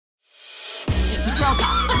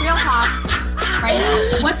I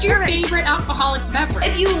know. What's your favorite alcoholic beverage?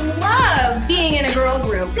 If you love being in a girl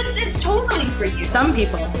group, this is totally for you. Some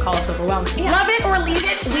people call us overwhelming. Yeah. Love it or leave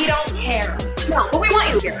it, we don't care. No, but we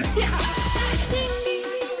want you here. Yeah.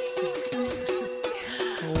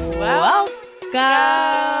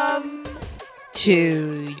 Welcome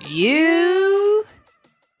to You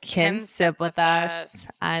Can Sip With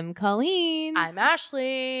Us. I'm Colleen. I'm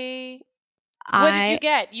Ashley. What did you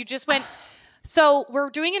get? You just went. So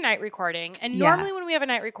we're doing a night recording, and normally when we have a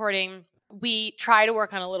night recording, we try to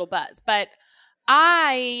work on a little buzz. But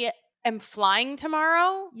I am flying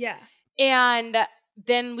tomorrow. Yeah. And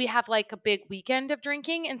then we have like a big weekend of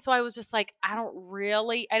drinking. And so I was just like, I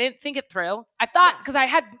didn't think it through. I thought, because I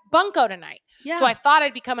had Bunko tonight. Yeah. So I thought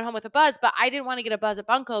I'd be coming home with a buzz, but I didn't want to get a buzz at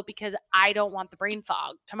Bunko because I don't want the brain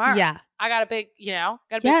fog tomorrow. Yeah. I got a big, big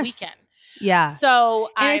weekend. Yeah. So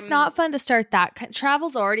it's not fun to start that.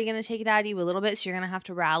 Travel's already going to take it out of you a little bit. So you're going to have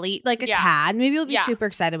to rally like a tad. Maybe you'll be super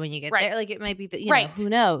excited when you get there. Like it might be, you know, who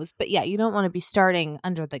knows? But yeah, you don't want to be starting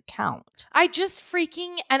under the count.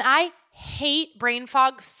 I hate brain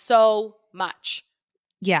fog so much.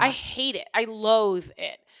 Yeah. I hate it. I loathe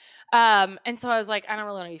it. And so I was like, I don't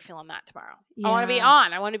really want to be feeling that tomorrow. Yeah. I want to be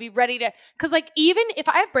on. I want to be ready to, because like even if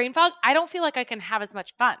I have brain fog, I don't feel like I can have as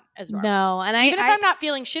much fun as normal. No, and even if I'm not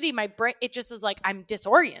feeling shitty, my brain, it just is like I'm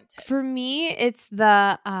disoriented. For me, it's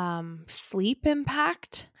the sleep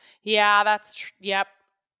impact. Yeah, that's yep.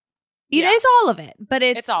 You know, it's all of it, but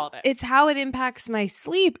it's all of it. It's how it impacts my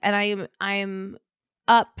sleep, and I'm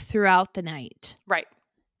up throughout the night, right?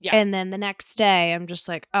 Yeah, and then the next day, I'm just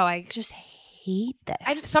like, oh, I just hate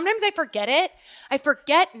this. Sometimes I forget it. I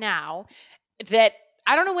forget now that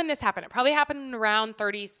I don't know when this happened. It probably happened around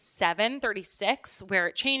 37, 36, where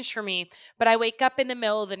it changed for me. But I wake up in the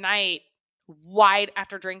middle of the night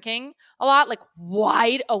after drinking a lot, like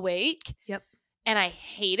wide awake. Yep. And I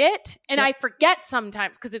hate it. And I forget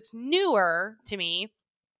sometimes because it's newer to me.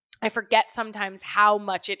 I forget sometimes how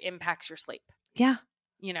much it impacts your sleep. Yeah.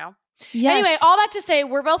 You know? Yes. Anyway, all that to say,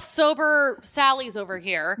 we're both sober Sallies over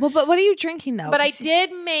here. Well, but what are you drinking though? But I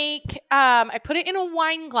did make, I put it in a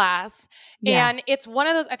wine glass and it's one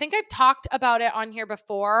of those, I think I've talked about it on here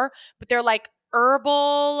before, but they're like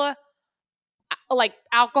herbal, like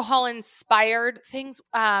alcohol inspired things.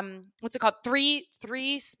 What's it called? Three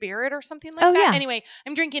Spirit or something like that. Yeah. Anyway,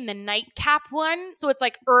 I'm drinking the nightcap one. So it's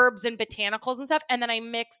like herbs and botanicals and stuff. And then I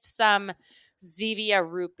mixed some Zevia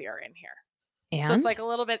root beer in here. And? So it's like a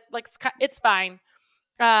little bit like it's fine.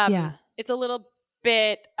 It's a little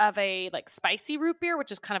bit of a like spicy root beer, which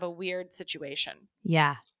is kind of a weird situation.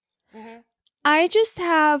 Yeah. Mm-hmm. I just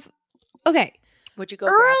have Would you go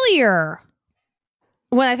earlier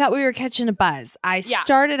when I thought we were catching a buzz? I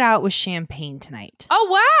started out with champagne tonight.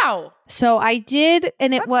 Oh wow! So I did,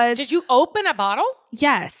 and it was. Did you open a bottle?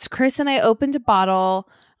 Yes, Chris and I opened a bottle.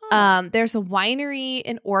 Oh. There's a winery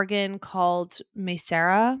in Oregon called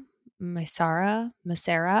Macera.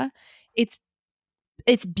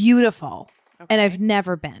 It's beautiful, and I've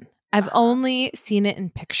never been. I've only seen it in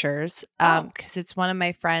pictures because it's one of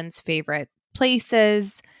my friend's favorite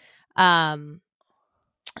places.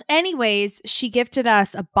 Anyways, she gifted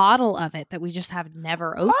us a bottle of it that we just have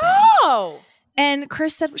never opened. Oh, and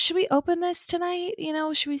Chris said, "Should we open this tonight? You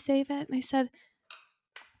know, should we save it?" And I said,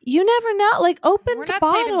 "You never know. Like, open the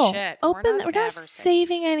bottle. Open. We're not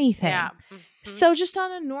saving anything." Yeah. Mm-hmm. So just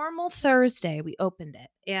on a normal Thursday, we opened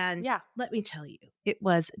it. And let me tell you, it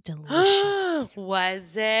was delicious.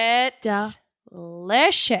 Was it?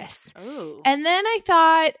 Delicious. Ooh. And then I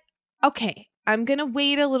thought, okay, I'm going to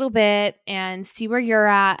wait a little bit and see where you're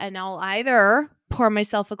at. And I'll either pour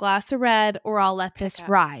myself a glass of red or I'll let this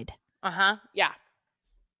ride. Uh-huh. Yeah.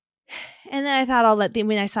 And then I thought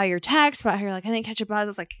when I saw your text about how you're like, I didn't catch a buzz. I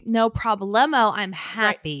was like, no problemo. I'm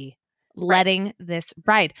happy. Letting this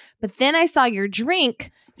ride. But then I saw your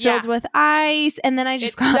drink filled with ice, and then I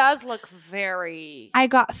just does look very... I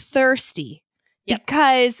got thirsty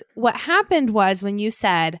because what happened was when you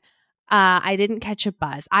said I didn't catch a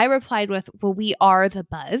buzz, I replied with, well, we are the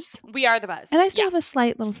buzz. We are the buzz. And I still have a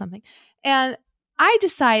slight little something. And I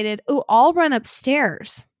decided, I'll run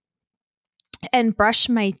upstairs and brush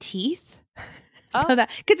my teeth. So that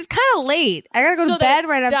because it's kind of late, I gotta go to bed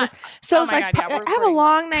right after. So it's like I have a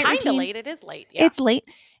long night routine. Kind of late. It is late. Yeah. It's late.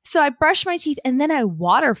 So I brushed my teeth and then I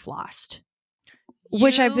water flossed,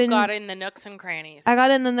 which I've been got in the nooks and crannies. I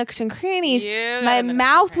got in the nooks and crannies. My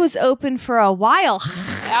mouth was open for a while.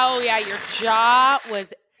 Oh yeah, your jaw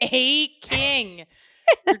was aching.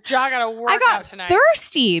 Your jaw got to work out tonight. I got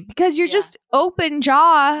thirsty because you're just open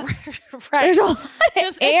jaw. Right. There's a lot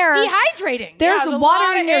of air. It's dehydrating. There's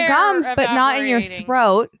water in your gums, but not in your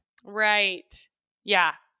throat. Right.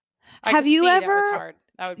 Yeah. Have you ever? That was hard.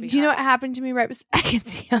 That would be. Do you know what happened to me right? I can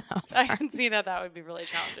see that. I can see that would be really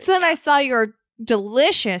challenging. So then I saw your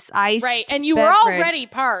delicious iced right, and you beverage, were already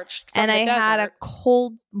parched, from and the I desert. had a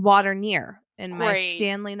cold water near in my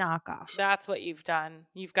Stanley knockoff. That's what you've done.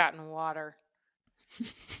 You've gotten water.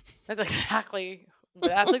 That's exactly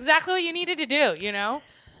what you needed to do. You know.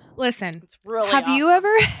 Listen, it's really. Have awesome. you ever?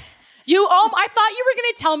 I thought you were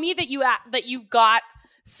going to tell me that you got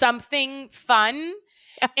something fun,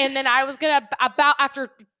 and then I was gonna after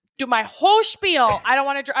do my whole spiel. I don't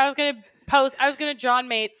want to. I was gonna John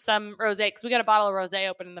mate some rosé because we got a bottle of rosé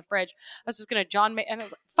open in the fridge. I was just gonna John mate, and I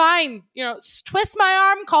was like, fine, twist my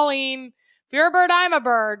arm, Colleen. If you're a bird, I'm a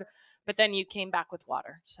bird. But then you came back with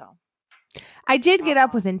water, so. I did get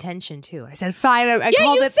up with intention too. I said, "Fine." I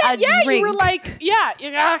called it a drink. You were like, "Yeah,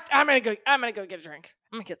 I'm gonna go get a drink.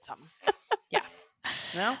 I'm gonna get something." Yeah.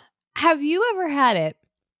 No. Have you ever had it?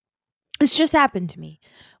 This just happened to me,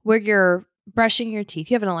 where you're brushing your teeth.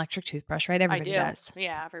 You have an electric toothbrush, right? Everybody does.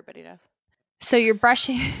 Yeah, everybody does. So you're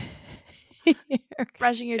brushing, your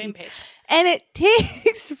Same teeth, page, and it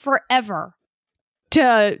takes forever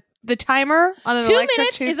to. The timer on an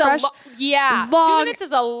electric toothbrush? 2 minutes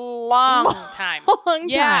is a long time. Long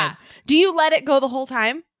time. Do you let it go the whole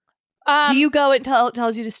time? Do you go until it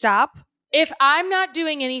tells you to stop? If I'm not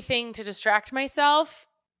doing anything to distract myself,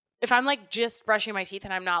 if I'm like just brushing my teeth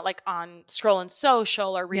and I'm not like on scrolling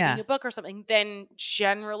social or reading a book or something, then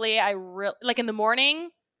generally like in the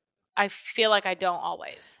morning, I feel like I don't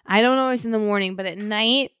always. I don't always in the morning, but at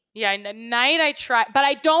night. Yeah, in the night I try, but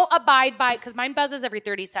I don't abide by because mine buzzes every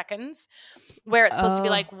 30 seconds, where it's supposed to be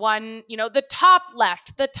like one, the top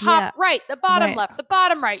left, the top right, the bottom left, the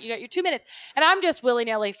bottom right. You got your 2 minutes, and I'm just willy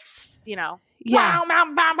nilly, the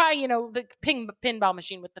pinball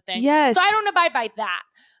machine with the thing. Yes. So I don't abide by that,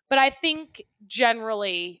 but I think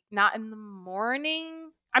generally not in the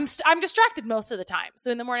morning. I'm distracted most of the time,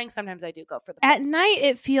 so in the morning sometimes I do go for the. At night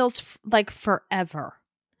it feels like forever.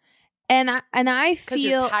 And I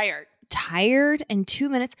feel you're tired in 2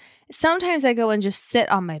 minutes. Sometimes I go and just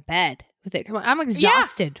sit on my bed with it. Come on, I'm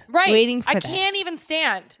exhausted waiting for this. I can't even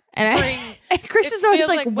stand. And Chris is always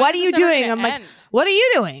like, "What are you doing?" I'm like, "What are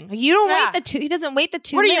you doing? You don't wait He doesn't wait the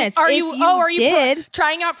 2 minutes. Are you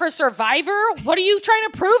trying out for Survivor? What are you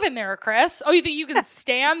trying to prove in there, Chris? Oh, you think you can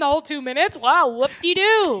stand the whole 2 minutes? Wow,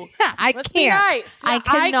 whoop-de-doo. I Must can't. Be nice. I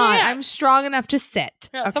cannot. I'm strong enough to sit.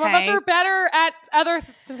 Yeah, some of us are better at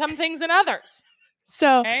some things than others.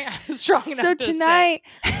 So okay? I'm strong enough to tonight,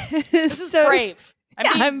 sit. This is brave.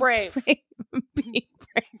 I'm brave. Being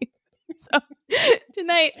brave. So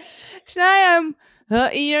tonight I'm.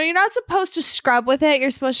 You're not supposed to scrub with it.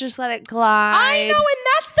 You're supposed to just let it glide. I know, and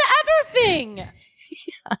that's the other thing.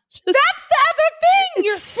 That's the other thing.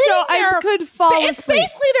 You're sitting there. I could fall asleep. It's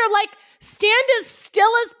basically they're like, stand as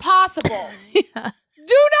still as possible. Do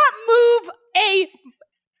not move a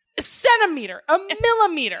centimeter, a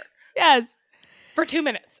millimeter. Yes. For 2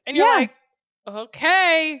 minutes. And you're like,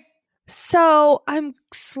 okay. So I'm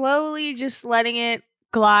slowly just letting it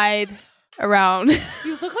glide around.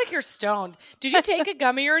 You look like you're stoned. Did you take a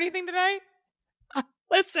gummy or anything tonight?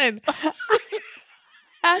 Listen.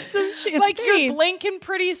 Have some champagne. Like you're blinking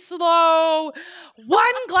pretty slow.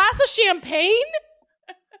 1 glass of champagne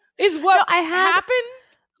is what happened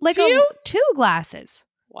like to you? 2 glasses.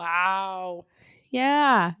 Wow.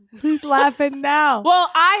 Yeah. Who's laughing now?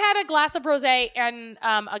 Well, I had a glass of rosé and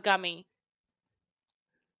a gummy.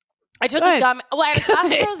 I took a gummy. Well, I had a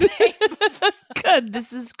glass of rosé. Good.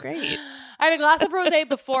 This is great. I had a glass of rosé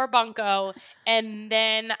before Bunko, and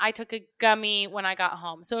then I took a gummy when I got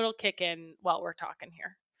home. So it'll kick in while we're talking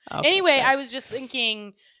here. Okay, anyway, good. I was just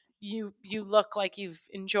thinking you look like you've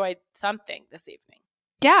enjoyed something this evening.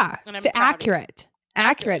 Yeah. Accurate.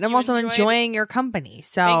 And I'm also enjoying your company.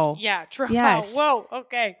 So true. Yes. Whoa.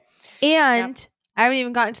 Okay. And I haven't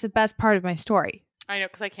even gotten to the best part of my story. I know,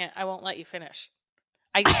 because I won't let you finish.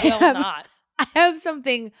 I will not. I have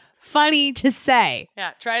something funny to say.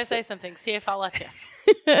 Yeah. Try to say something. See if I'll let you.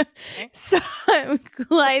 Okay. So I'm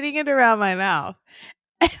gliding it around my mouth.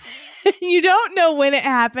 You don't know when it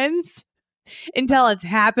happens until it's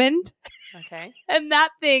happened. Okay. And that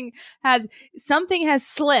thing something has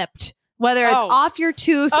slipped. Whether it's off your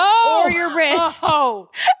tooth or your wrist.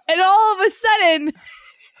 And all of a sudden,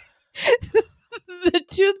 the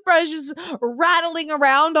toothbrush is rattling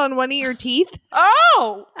around on one of your teeth.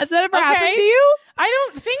 Oh! Has that ever happened to you? I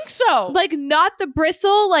don't think so. Like not the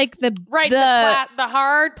bristle, like the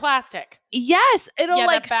hard plastic. Yes. It'll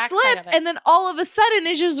slip and then all of a sudden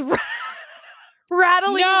it's just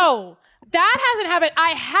rattling. No. That hasn't happened. I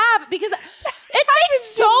have, because It makes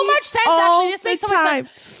so much sense. Actually, this makes so much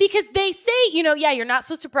sense because they say, you're not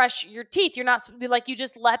supposed to brush your teeth. You're not like, you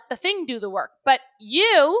just let the thing do the work. But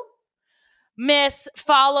you, Miss,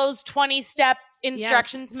 follows 20-step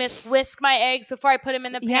instructions. Yes. Miss, whisk my eggs before I put them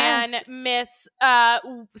in the pan. Yes. Miss,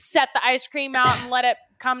 set the ice cream out and let it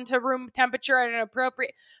come to room temperature at an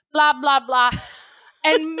appropriate blah, blah, blah.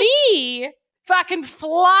 And me fucking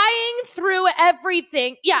flying through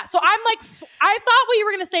everything. Yeah. So I'm like, I thought what you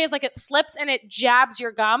were going to say is like it slips and it jabs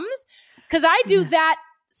your gums. Cause I do that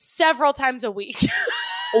several times a week.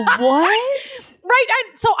 What? Right.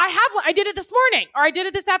 So I have one. I did it this morning or I did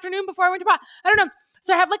it this afternoon before I went to bed. I don't know.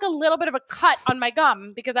 So I have like a little bit of a cut on my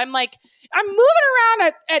gum because I'm moving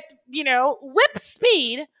around at whip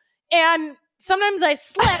speed. And sometimes I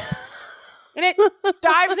slip and it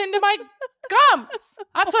dives into my gums.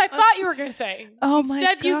 That's what I thought you were going to say. Oh,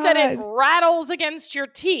 Instead, you said it rattles against your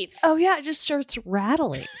teeth. Oh, yeah. It just starts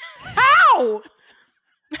rattling. How?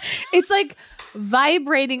 It's like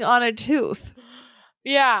vibrating on a tooth.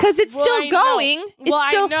 Yeah. Because it's still going.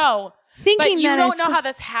 I know. Thinking but you don't know how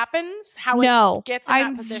this happens? How it gets in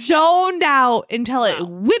that position? I'm zoned out until it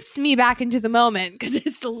whips me back into the moment because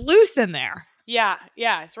it's loose in there. Yeah.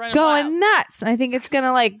 Yeah. It's running going wild. Nuts. I think it's going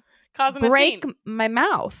to like causing break my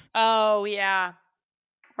mouth. Oh, yeah.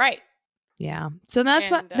 Right. Yeah. So that's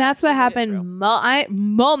what happened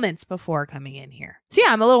moments before coming in here. So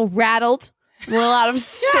yeah, I'm a little rattled. A little out of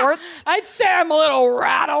sorts. I'd say I'm a little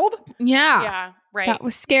rattled. Yeah. Yeah. Right. That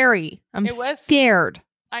was scary. I'm scared.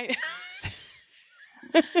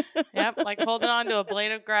 Yep. Like holding on to a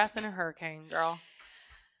blade of grass in a hurricane, girl.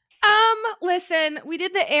 Listen, we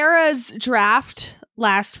did the Eras draft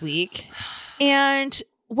last week. And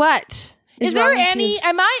what? Is there any,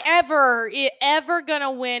 am I ever going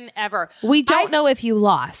to win ever? We don't know if you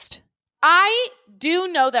lost. I do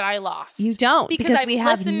know that I lost. You don't because we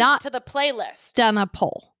have not to the playlist done a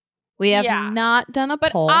poll. We have not done a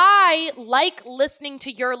poll. But I like listening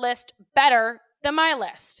to your list better than my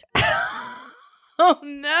list. Oh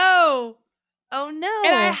no. Oh no.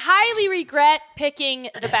 And I highly regret picking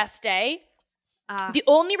the best day. The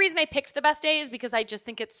only reason I picked the best day is because I just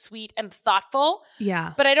think it's sweet and thoughtful.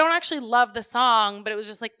 Yeah. But I don't actually love the song, but it was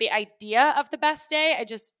just like the idea of the best day. I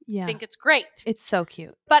just think it's great. It's so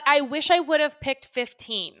cute. But I wish I would have picked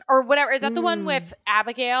 15 or whatever. Is that the one with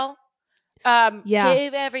Abigail?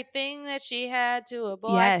 Gave everything that she had to a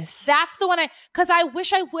boy. Yes. That's the one because I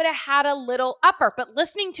wish I would have had a little upper. But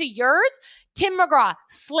listening to yours, Tim McGraw,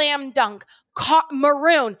 slam dunk.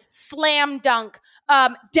 Maroon, slam dunk.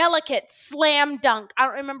 Delicate, slam dunk. I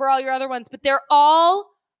don't remember all your other ones, but they're all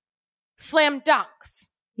slam dunks.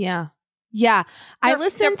 Yeah. Yeah. I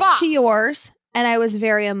listened to yours and I was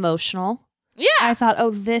very emotional. Yeah. I thought,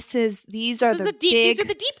 these are the deep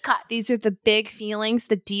cuts. These are the big feelings,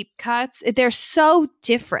 the deep cuts. They're so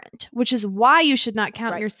different, which is why you should not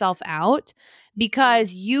count yourself out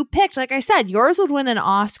because you picked, like I said, yours would win an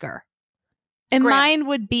Oscar. And mine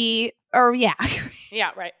would be, yeah,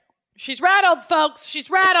 right. She's rattled, folks. She's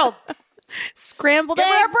rattled. Scrambled eggs.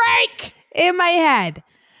 Give her a break in my head.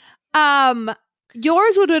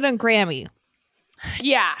 Yours would win a Grammy.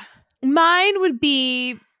 Yeah. Mine would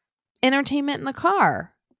be entertainment in the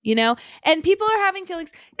car, and people are having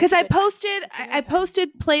feelings because I posted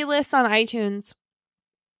playlists on iTunes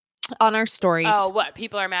on our stories. Oh, what?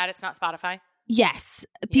 People are mad it's not Spotify? Yes.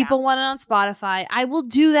 People want it on Spotify. I will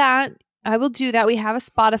do that. We have a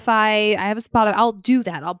Spotify. I have a Spotify. I'll do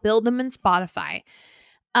that. I'll build them in Spotify.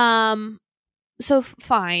 So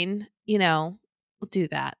fine, we'll do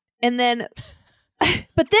that. And then, then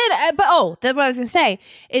what I was going to say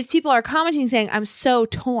is people are commenting saying, I'm so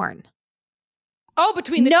torn. Oh,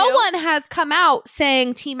 between the two? No one has come out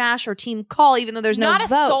saying Team Ash or Team Coll, even though there's no vote. Not a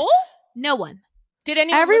soul? No one. Did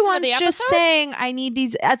anyone Everyone's listen to the episode? just saying, I need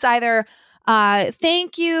these. It's either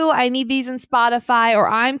thank you, I need these in Spotify, or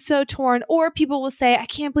I'm so torn, or people will say, I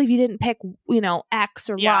can't believe you didn't pick, X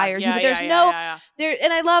or Y or Z. But there's there,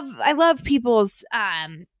 and I love people's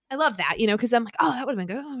I love that, because I'm like, oh, that would have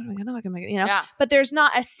been good. Oh, that would have been good. That would have been good. Yeah. But there's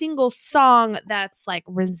not a single song that's like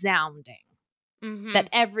resounding that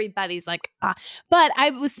everybody's like, ah. But I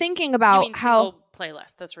was thinking about single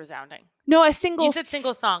playlist that's resounding. No, a single. You said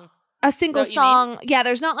single song. A single song. Yeah,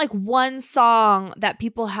 there's not like one song that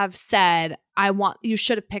people have said, you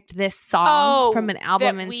should have picked this song from an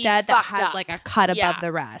album instead that has like a cut above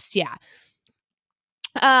the rest. Yeah.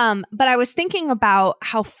 But I was thinking about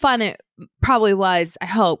how fun it probably was, I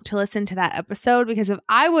hope, to listen to that episode, because if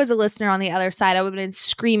I was a listener on the other side, I would have been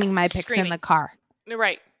screaming my picks in the car.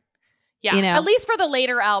 Right. Yeah. At least for the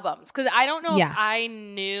later albums. Because I don't know if I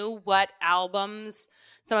knew what albums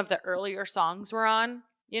some of the earlier songs were on.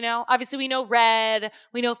 You know, obviously we know Red,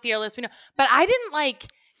 we know Fearless, but I didn't like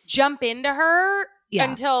jump into her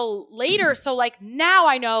until later. So like now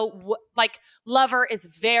I know like Lover is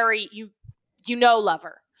very, you know,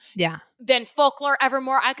 Lover. Yeah. Then Folklore,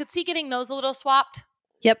 Evermore. I could see getting those a little swapped.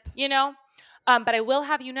 Yep. You know, but I will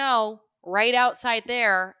have you know, right outside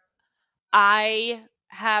there, I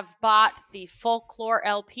have bought the Folklore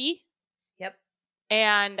LP. Yep.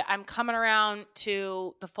 And I'm coming around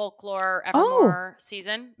to the Folklore Evermore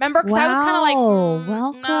season. Remember? Because I was kind of like,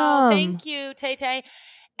 welcome. No, thank you, Tay-Tay.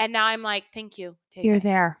 And now I'm like, thank you, Tay-Tay. You're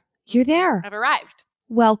there. You're there. I've arrived.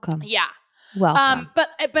 Welcome. Yeah. Welcome.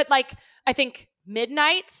 But like, I think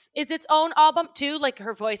Midnight's is its own album too. Like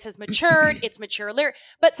her voice has matured. It's mature lyric.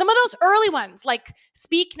 But some of those early ones, like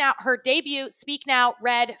Speak Now, her debut, Speak Now,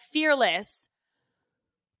 Red, Fearless,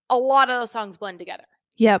 a lot of those songs blend together.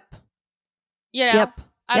 Yep. You know? Yep.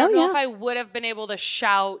 I don't know if I would have been able to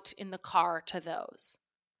shout in the car to those.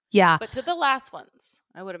 Yeah. But to the last ones,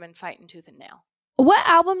 I would have been fighting tooth and nail. What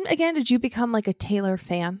album, again, did you become like a Taylor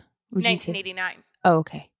fan? 1989. Oh,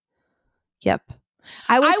 okay. Yep.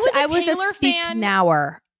 I was a Taylor Speak fan.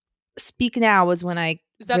 Nower. Speak Now was when I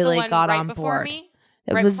really got on board. Me?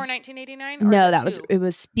 Right before 1989? No, it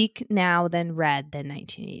was Speak Now, then Red, then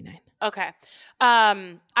 1989. Okay.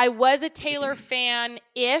 I was a Taylor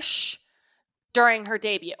fan-ish during her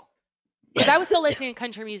debut. Because I was still listening to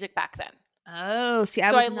country music back then. Oh, see,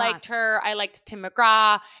 I liked her. I liked Tim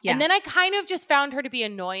McGraw. Yeah. And then I kind of just found her to be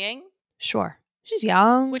annoying. Sure. She's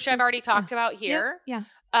young. Which I've already talked about here. Yeah.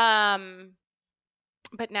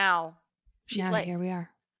 But now she's now late. Here we are.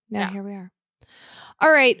 Here we are.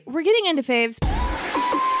 All right. We're getting into faves.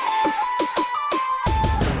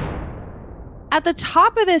 At the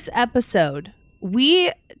top of this episode,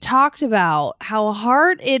 we talked about how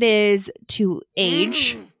hard it is to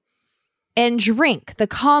age and drink. The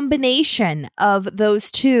combination of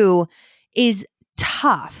those two is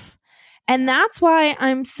tough. And that's why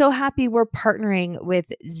I'm so happy we're partnering with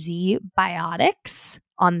ZBiotics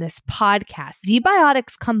on this podcast.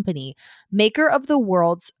 ZBiotics Company, maker of the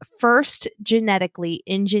world's first genetically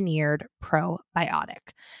engineered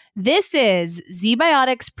probiotic. This is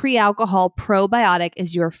ZBiotics Pre-Alcohol Probiotic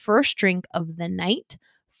is your first drink of the night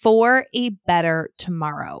for a better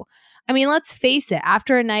tomorrow. I mean, let's face it,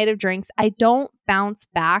 after a night of drinks, I don't bounce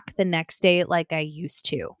back the next day like I used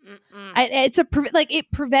to.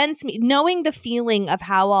 It prevents me knowing the feeling of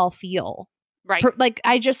how I'll feel. Right. I'm like,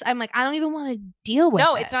 I don't even want to deal with it.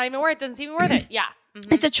 No, it's not even worth it. It doesn't seem worth it. Yeah.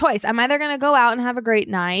 Mm-hmm. It's a choice. I'm either going to go out and have a great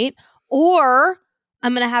night or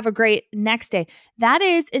I'm going to have a great next day. That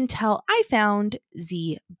is until I found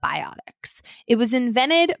ZBiotics. It was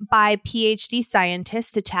invented by PhD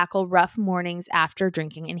scientists to tackle rough mornings after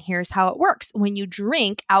drinking. And here's how it works. When you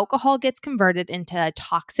drink, alcohol gets converted into a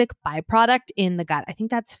toxic byproduct in the gut. I think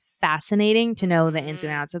that's fascinating to know the ins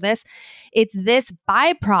and outs of this. It's this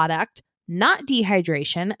byproduct, not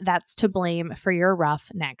dehydration, that's to blame for your rough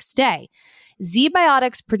next day.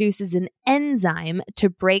 ZBiotics produces an enzyme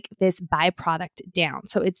to break this byproduct down.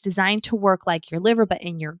 So it's designed to work like your liver, but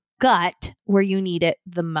in your gut where you need it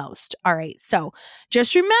the most. All right. So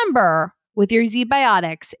just remember with your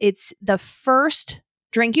ZBiotics, it's the first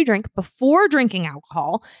drink you drink before drinking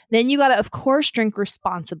alcohol. Then you got to, of course, drink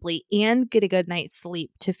responsibly and get a good night's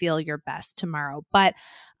sleep to feel your best tomorrow. But,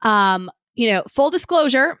 full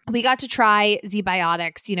disclosure, we got to try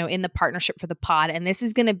ZBiotics, in the partnership for the pod. And this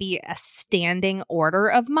is going to be a standing order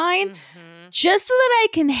of mine just so that I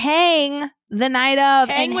can hang the night of.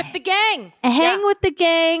 Hang with the gang. Hang with the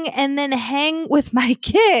gang and then hang with my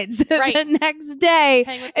kids the next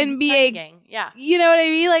day and be a gang. Yeah. You know what I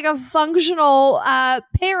mean? Like a functional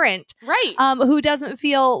parent. Right. Who doesn't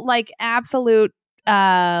feel like absolute,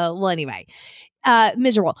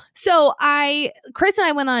 miserable. So Chris and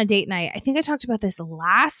I went on a date night. I think I talked about this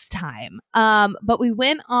last time. But we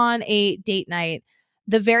went on a date night.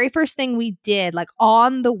 The very first thing we did, like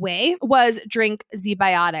on the way, was drink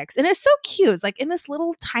ZBiotics. And it's so cute. It's like in this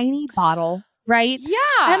little tiny bottle, right? Yeah.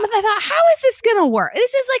 And I thought, how is this going to work?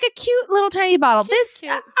 This is like a cute little tiny bottle.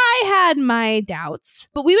 Cute. I had my doubts.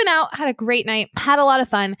 But we went out, had a great night, had a lot of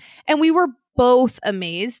fun. And we were both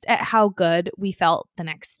amazed at how good we felt the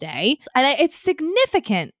next day. And it's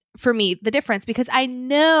significant for me, the difference, because I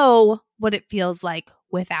know what it feels like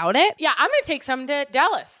without it. Yeah, I'm going to take some to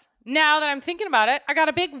Dallas. Now that I'm thinking about it, I got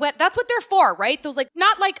a big wet. That's what they're for, right? Those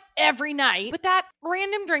not like every night, but that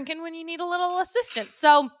random drinking when you need a little assistance.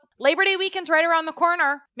 So Labor Day weekend's right around the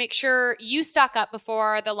corner. Make sure you stock up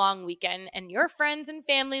before the long weekend, and your friends and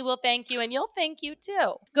family will thank you, and you'll thank you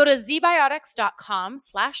too. Go to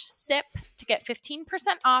zbiotics.com/sip to get 15%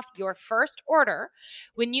 off your first order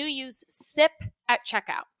when you use SIP at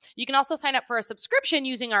checkout. You can also sign up for a subscription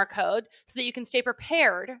using our code so that you can stay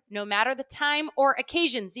prepared no matter the time or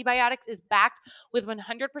occasion. ZBiotics is backed with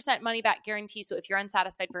 100% money back guarantee. So if you're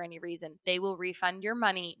unsatisfied for any reason, they will refund your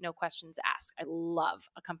money, no questions asked. I love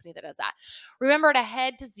a company that does that. Remember to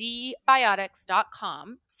head to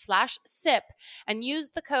zbiotics.com/sip and use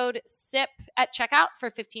the code SIP at checkout for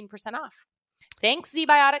 15% off. Thanks,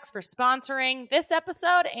 ZBiotics, for sponsoring this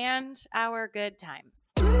episode and our good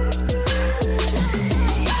times.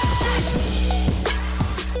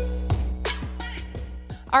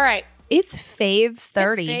 All right. It's faves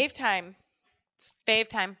 30. It's fave time. It's fave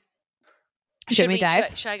time. Should we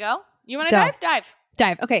dive? Should I go? You want to dive?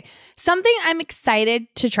 Dive. Okay. Something I'm excited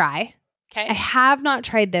to try. Okay. I have not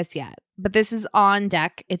tried this yet, but this is on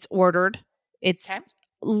deck. It's ordered. It's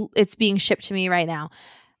being shipped to me right now.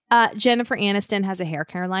 Jennifer Aniston has a hair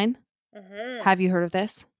care line. Mm-hmm. Have you heard of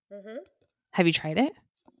this? Mm-hmm. Have you tried it?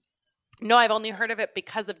 No, I've only heard of it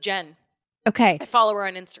because of Jen. Okay. I follow her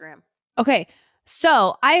on Instagram. Okay.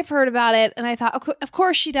 So I've heard about it and I thought, of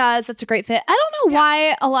course she does. That's a great fit. I don't know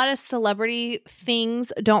why a lot of celebrity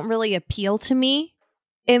things don't really appeal to me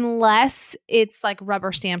unless it's like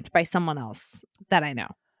rubber stamped by someone else that I know.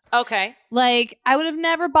 Okay. Like I would have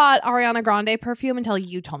never bought Ariana Grande perfume until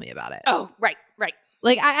you told me about it. Oh, right.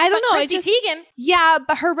 Like I don't know. Chrissy Teigen. Yeah,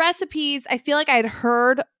 but her recipes, I feel like I'd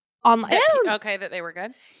heard online. That they were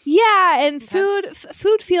good. Yeah, and food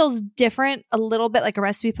feels different a little bit. Like a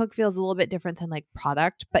recipe book feels a little bit different than like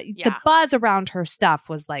product. But the buzz around her stuff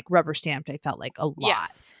was like rubber stamped. I felt like a lot.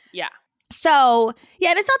 Yes. Yeah. So yeah,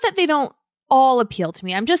 and it's not that they don't all appeal to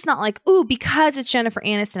me. I'm just not like, ooh, because it's Jennifer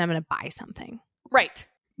Aniston, I'm going to buy something. Right.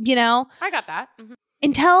 You know? I got that. Mm-hmm.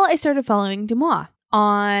 Until I started following Dumois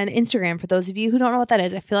on Instagram. For those of you who don't know what that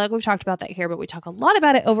is, I feel like we've talked about that here, but we talk a lot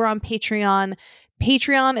about it over on Patreon.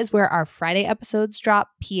 Patreon is where our Friday episodes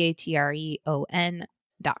drop,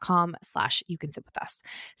 patreon.com/you can sit with us.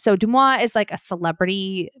 So Dumois is like a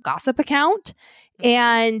celebrity gossip account.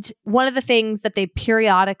 And one of the things that they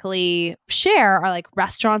periodically share are like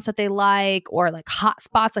restaurants that they like or like hot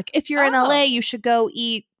spots. Like if you're in LA, you should go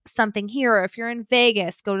eat something here. Or if you're in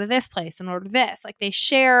Vegas, go to this place and order this. Like they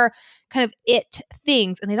share kind of it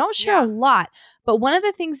things, and they don't share a lot. But one of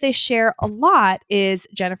the things they share a lot is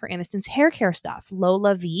Jennifer Aniston's hair care stuff,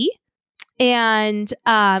 Lola V. And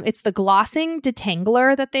it's the glossing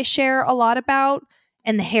detangler that they share a lot about,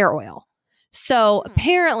 and the hair oil. So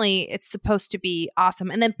apparently it's supposed to be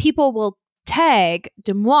awesome. And then people will tag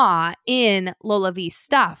Dumois in Lola V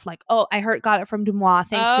stuff. Like, oh, I got it from Dumois.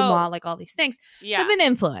 Thanks, Dumois. Like all these things. Yeah. So I've been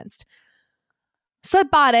influenced. So I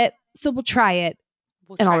bought it. So we'll try it.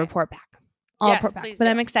 I'll report back. Please do. But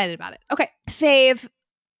I'm excited about it. Okay. Fave.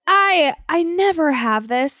 I never have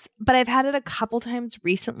this, but I've had it a couple times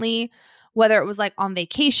recently, whether it was like on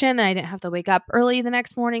vacation and I didn't have to wake up early the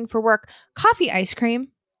next morning for work. Coffee ice cream.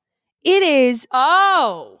 It is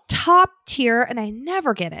top tier, and I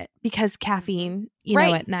never get it because caffeine, you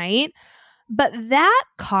know, at night. But that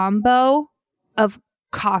combo of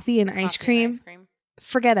coffee and ice cream,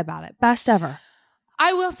 forget about it. Best ever.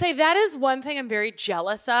 I will say that is one thing I'm very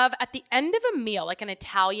jealous of. At the end of a meal, like an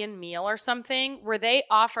Italian meal or something, where they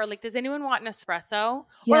offer, like, does anyone want an espresso?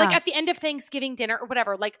 Yeah. Or like at the end of Thanksgiving dinner or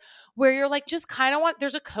whatever, like where you're like, just kind of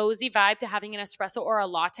there's a cozy vibe to having an espresso or a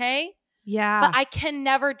latte. Yeah. But I can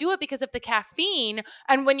never do it because of the caffeine.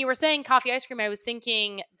 And when you were saying coffee ice cream, I was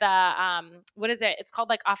thinking the, what is it? It's called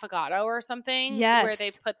like affogato or something. Yes. Where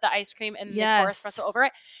they put the ice cream and they pour espresso over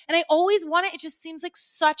it. And I always want it. It just seems like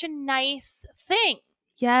such a nice thing.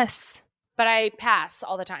 Yes. But I pass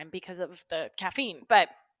all the time because of the caffeine. But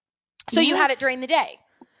so you had it during the day.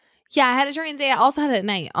 Yeah, I had it during the day. I also had it at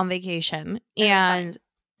night on vacation. And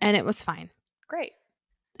it was fine. Great.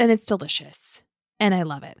 And it's delicious. And I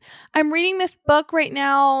love it. I'm reading this book right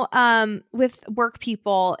now with work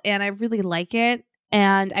people, and I really like it.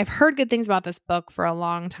 And I've heard good things about this book for a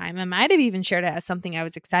long time. I might have even shared it as something I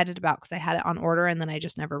was excited about because I had it on order and then I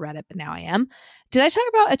just never read it, but now I am. Did I talk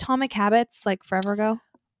about Atomic Habits like forever ago?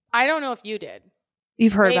 I don't know if you did.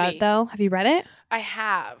 You've heard about it though? Have you read it? I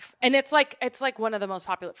have. And it's like one of the most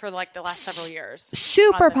popular for like the last several years.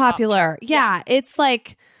 Super popular. Yeah. It's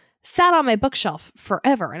like sat on my bookshelf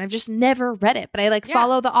forever and I've just never read it. But I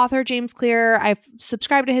follow the author James Clear. I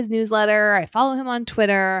subscribe to his newsletter. I follow him on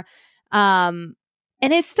Twitter.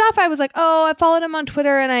 And his stuff, I was like, oh, I followed him on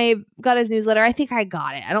Twitter and I got his newsletter. I think I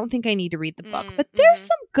got it. I don't think I need to read the book. But there's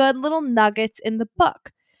some good little nuggets in the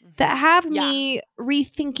book. that have me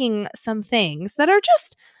rethinking some things that are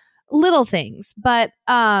just little things. But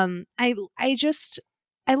I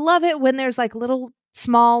love it when there's like little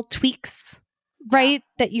small tweaks, right?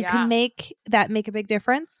 That you can make that make a big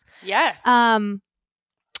difference. Yes.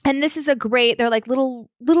 And this is they're like little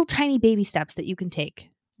tiny baby steps that you can take,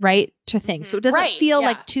 right? To things. So it doesn't feel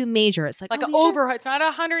like too major. It's like an overhaul. It's not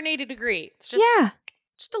 180 degree. It's just,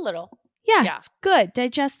 just a little. Yeah. It's good.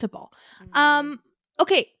 Digestible.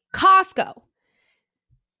 Okay. Costco.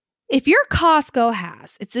 If your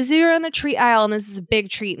Costco it's a zero in the treat aisle, and this is a big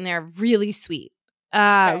treat, and they're really sweet.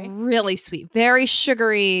 Really sweet. Very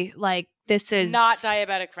sugary. Like this is not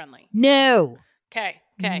diabetic friendly. No. Okay.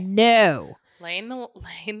 No. Laying the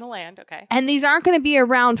land. Okay. And these aren't going to be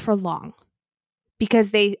around for long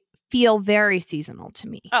because they feel very seasonal to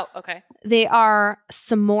me. Oh, okay. They are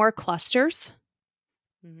s'more clusters.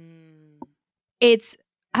 It's,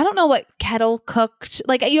 I don't know what kettle cooked,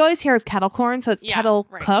 like you always hear of kettle corn, so it's kettle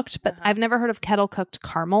cooked, but I've never heard of kettle cooked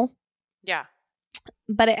caramel. Yeah.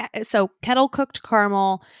 But so kettle cooked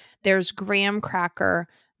caramel, there's graham cracker,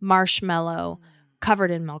 marshmallow,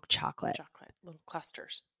 covered in milk chocolate. Little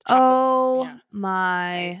clusters.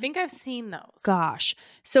 My. I think I've seen those. Gosh.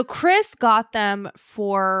 So Chris got them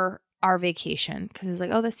for our vacation because he's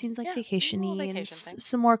like, oh, this seems like vacation-y and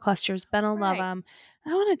some more clusters. Ben will love them.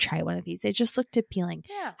 I want to try one of these. They just looked appealing.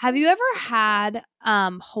 Yeah. Have you ever had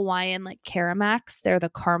Hawaiian like Caramax? They're the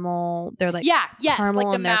caramel. They're like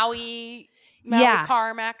caramel, like the Maui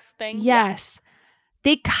Caramax thing. Yes.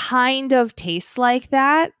 They kind of taste like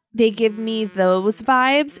that. They give me those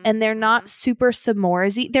vibes, and they're not super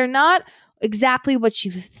s'mores-y. They're not exactly what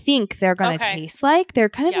you think they're going to taste like. They're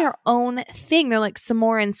kind of their own thing. They're like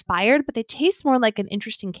s'more inspired, but they taste more like an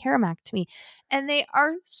interesting Caramac to me. And they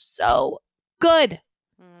are so good.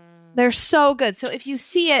 They're so good. So if you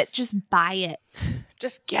see it, just buy it.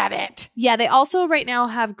 Just get it. Yeah, they also right now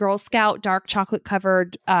have Girl Scout dark chocolate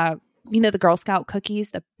covered, the Girl Scout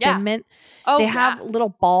cookies, the Thin Mint. Oh, they have little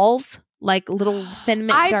balls. Like little Thin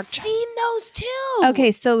Mint dark I've seen those too.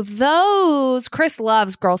 Okay, so those, Chris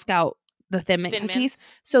loves Girl Scout, the Thin Mint cookies. Mints.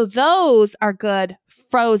 So those are good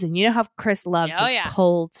frozen. You know how Chris loves his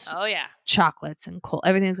cold chocolates and cold.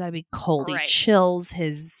 Everything's got to be cold. He chills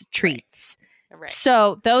his treats. Right.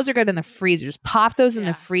 So those are good in the freezer. Just pop those in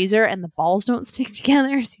the freezer and the balls don't stick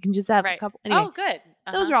together. So you can just have a couple. Anyway, good.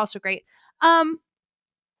 Those are also great.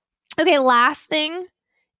 Okay, last thing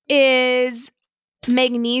is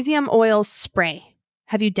magnesium oil spray.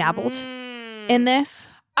 Have you dabbled in this?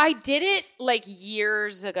 I did it like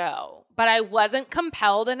years ago, but I wasn't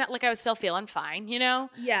compelled enough. Like I was still feeling fine,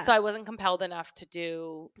 Yeah. So I wasn't compelled enough to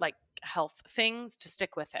do like health things to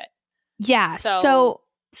stick with it. Yeah. So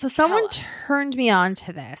someone turned me on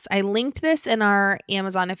to this. I linked this in our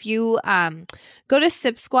Amazon. If you go to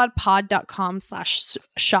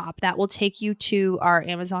sipsquadpod.com/shop, that will take you to our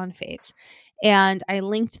Amazon faves. And I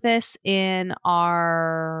linked this in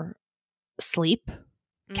our sleep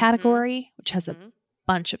category, which has a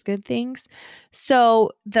bunch of good things.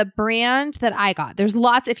 So the brand that I got, there's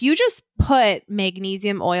lots. If you just put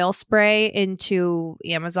magnesium oil spray into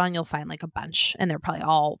Amazon, you'll find like a bunch, and they're probably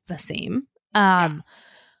all the same.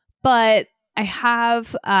 But I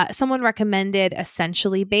have someone recommended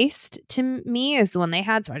Essentially Based to me is the one they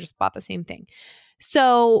had, so I just bought the same thing.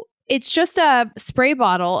 So it's just a spray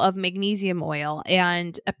bottle of magnesium oil,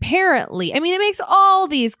 and apparently, I mean, it makes all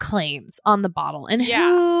these claims on the bottle, and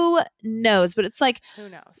who knows? But it's like, who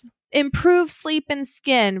knows? Improves sleep and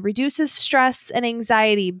skin, reduces stress and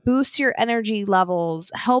anxiety, boosts your energy levels,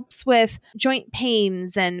 helps with joint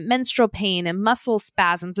pains and menstrual pain and muscle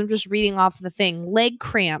spasms. I'm just reading off the thing. Leg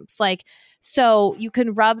cramps, so you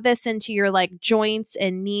can rub this into your joints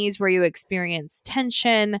and knees where you experience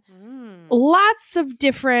tension. Lots of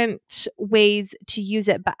different ways to use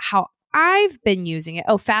it, but how I've been using it.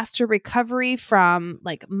 Faster recovery from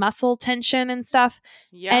muscle tension and stuff.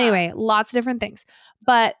 Yeah. Anyway, lots of different things.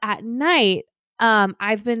 But at night,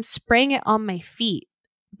 I've been spraying it on my feet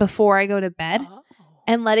before I go to bed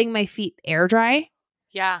and letting my feet air dry.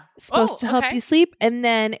 Yeah. It's supposed to help you sleep. And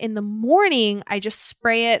then in the morning, I just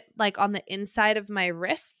spray it on the inside of my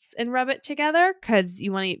wrists and rub it together because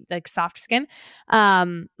you want to soft skin.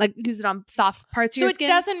 Use it on soft parts of your skin.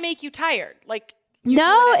 So it doesn't make you tired.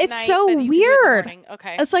 No, it's so weird.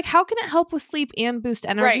 Okay. It's how can it help with sleep and boost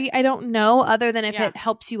energy? Right. I don't know, other than if it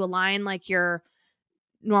helps you align your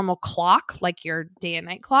normal clock, your day and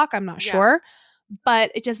night clock. I'm not sure.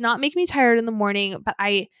 But it does not make me tired in the morning. But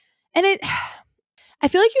I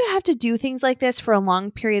feel like you have to do things like this for a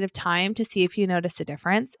long period of time to see if you notice a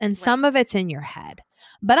difference. And some of it's in your head.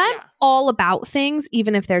 But I'm all about things,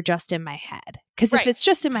 even if they're just in my head. Because if it's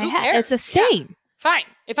just in my head, it's the same. Yeah. Fine.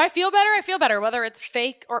 If I feel better, I feel better, whether it's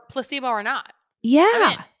fake or placebo or not. Yeah.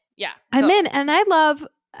 I'm in. Yeah. I'm in. And I love,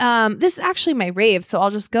 this is actually my rave, so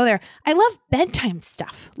I'll just go there. I love bedtime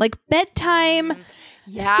stuff. Like bedtime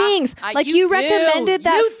things. Like you recommended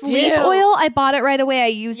that sleep oil. I bought it right away. I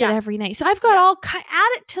use it every night. So I've got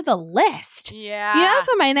add it to the list. Yeah. You know, that's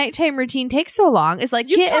why my nighttime routine takes so long. Is like,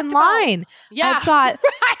 get in line.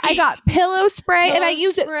 I got pillow spray and I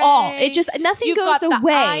use it all. It just, nothing goes away.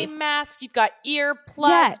 The eye mask. You've got ear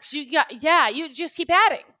plugs. Yes. You just keep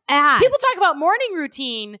adding. People talk about morning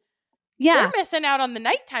routine. Yeah. They're missing out on the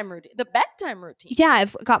nighttime routine, the bedtime routine. Yeah.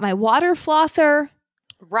 I've got my water flosser.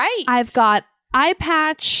 Right. I've got eye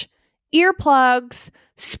patch, earplugs,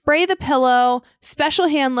 spray the pillow, special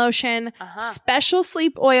hand lotion, special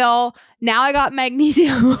sleep oil. Now I got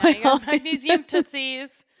magnesium oil. You got magnesium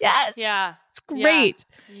tootsies. Yes. Yeah. It's great.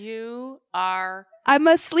 Yeah. I'm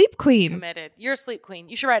a sleep queen. Committed. You're a sleep queen.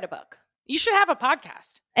 You should write a book. You should have a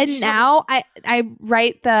podcast. And now I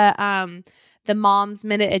write the Mom's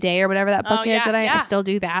Minute a Day or whatever that book is that I still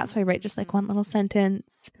do that. So I write just like one little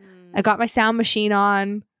sentence. I got my sound machine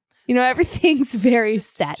on. You know, everything's very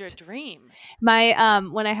set. Your dream. My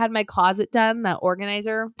when I had my closet done, the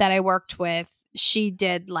organizer that I worked with, she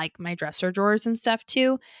did like my dresser drawers and stuff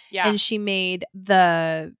too. Yeah. And she made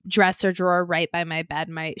the dresser drawer right by my bed.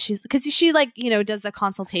 Because she like, you know, does a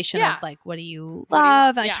consultation of like, what do you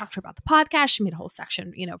love? And I talked to her about the podcast. She made a whole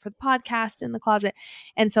section, you know, for the podcast in the closet.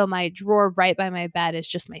 And so my drawer right by my bed is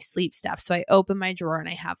just my sleep stuff. So I open my drawer and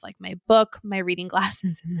I have like my book, my reading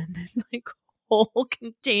glasses, and then there's like whole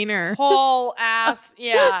container. Whole ass.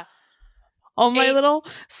 Yeah. All my little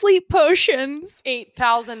sleep potions.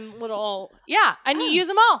 8,000 little. Yeah. And you use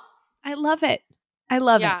them all. I love it. I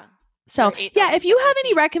love it. So, if you have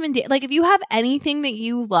any recommendation, like if you have anything that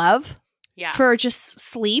you love for just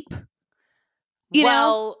sleep, you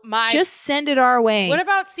know, just send it our way. What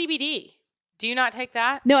about CBD? Do you not take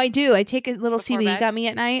that? No, I do. I take a little CBD. You got me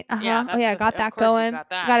at night. Yeah, I got that going.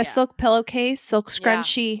 Got a silk pillowcase, silk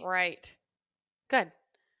scrunchie. Right. Good.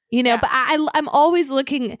 You know, but I'm always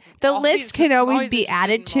looking. The list can always be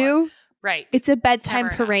added to. Right. It's a bedtime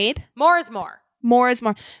parade. Enough. More is more. More is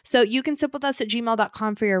more. So you can sip with us at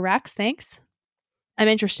gmail.com for your recs. Thanks. I'm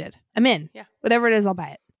interested. I'm in. Yeah. Whatever it is, I'll buy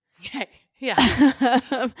it. Okay. Yeah.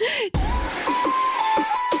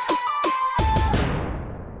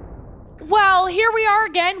 Well, here we are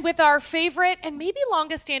again with our favorite and maybe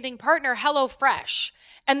longest standing partner, HelloFresh.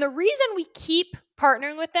 And the reason we keep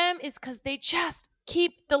partnering with them is because they just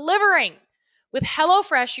keep delivering. With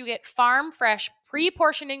HelloFresh, you get farm fresh,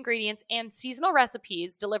 pre-portioned ingredients and seasonal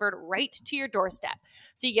recipes delivered right to your doorstep.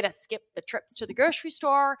 So you get to skip the trips to the grocery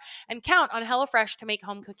store and count on HelloFresh to make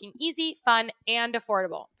home cooking easy, fun, and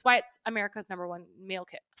affordable. That's why it's America's #1 meal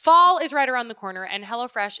kit. Fall is right around the corner, and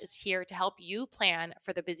HelloFresh is here to help you plan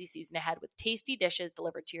for the busy season ahead with tasty dishes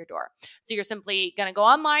delivered to your door. So you're simply going to go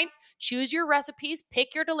online, choose your recipes,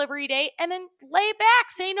 pick your delivery date, and then lay back,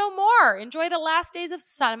 say no more. Enjoy the last days of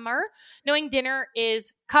summer, knowing dinner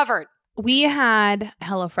is covered. We had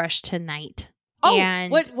HelloFresh tonight. Oh,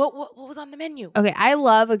 and what was on the menu? Okay, I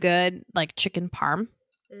love a good like chicken parm.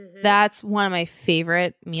 Mm-hmm. That's one of my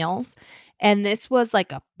favorite meals. And this was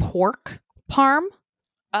like a pork parm.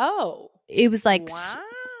 Oh. It was like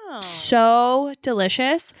so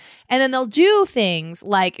delicious. And then they'll do things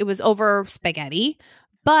like it was over spaghetti,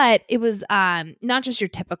 but it was not just your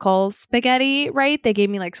typical spaghetti, right? They gave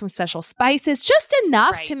me like some special spices, just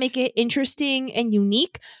enough to make it interesting and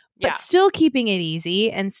unique, but still keeping it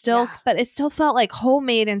easy and but it still felt like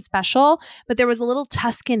homemade and special, but there was a little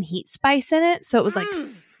Tuscan heat spice in it. So it was like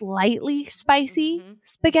slightly spicy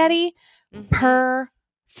spaghetti.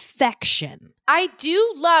 Perfection. I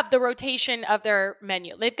do love the rotation of their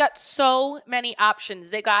menu. They've got so many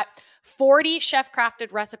options. They got 40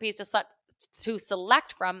 chef-crafted recipes to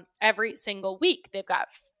select from every single week. They've got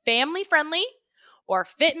family friendly or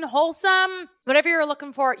fit and wholesome. Whatever you're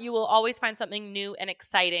looking for, you will always find something new and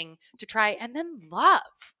exciting to try and then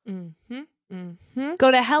love. Mm-hmm. Mm-hmm.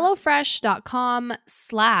 Go to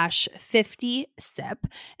HelloFresh.com/50sip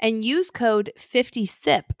and use code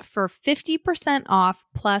 50sip for 50% off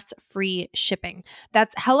plus free shipping.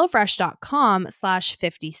 That's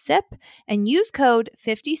HelloFresh.com/50sip and use code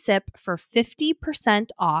 50sip for 50%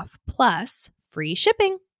 off plus free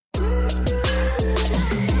shipping.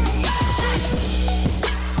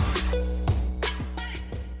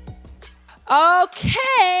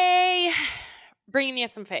 Okay. Bringing you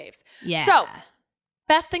some faves. Yeah. So,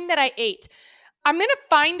 best thing that I ate. I'm going to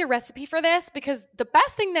find a recipe for this because the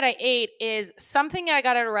best thing that I ate is something I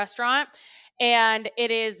got at a restaurant And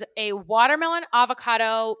it is a watermelon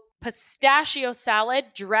avocado pistachio salad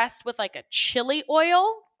dressed with like a chili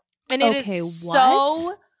oil. And it is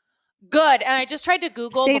so good. And I just tried to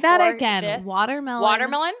Google. Say that again.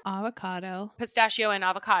 Watermelon, avocado, pistachio and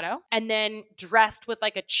avocado. And then dressed with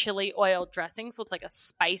like a chili oil dressing. So it's like a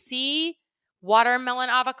spicy watermelon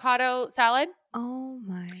avocado salad. Oh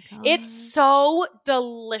my God. It's so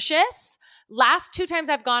delicious. Last 2 times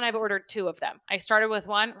I've gone, I've ordered 2 of them. I started with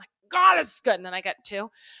one. I'm like, God, this is good. And then I got 2.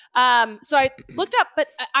 So I looked up, but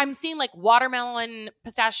I'm seeing like watermelon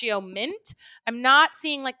pistachio mint. I'm not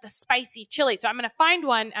seeing like the spicy chili. So I'm going to find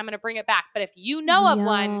one. I'm going to bring it back. But if you know of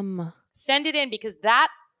one, send it in because that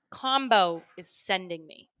combo is sending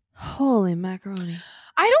me. Holy macaroni.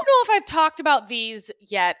 I don't know if I've talked about these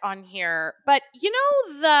yet on here, but you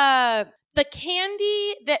know the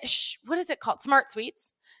candy that what is it called? Smart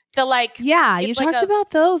Sweets. You talked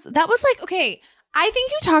about those. That was like, okay, I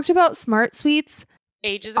think you talked about Smart Sweets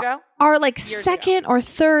ages ago. Our like second or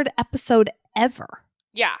third episode ever.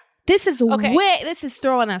 Yeah. This is this is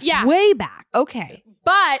throwing us way back. Okay.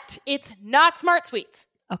 But it's not Smart Sweets.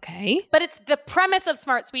 Okay. But it's the premise of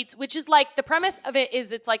Smart Sweets, which is like the premise of it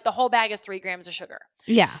is it's like the whole bag is 3 grams of sugar.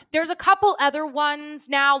 Yeah. There's a couple other ones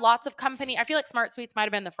now, lots of company. I feel like Smart Sweets might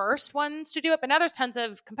have been the first ones to do it, but now there's tons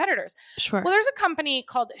of competitors. Sure. Well, there's a company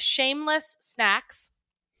called Shameless Snacks.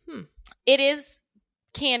 It is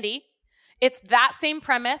candy. It's that same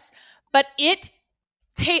premise, but it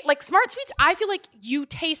like Smart Sweets, I feel like you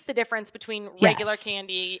taste the difference between regular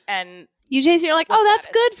candy and you taste it, you're like, oh, that's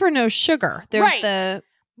good for no sugar. There's the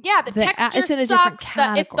texture it's in a sucks.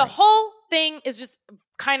 different The whole thing is just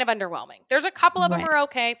kind of underwhelming. There's a couple of them are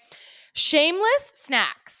okay. Shameless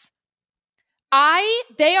Snacks.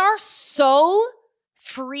 They are so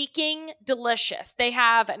freaking delicious. They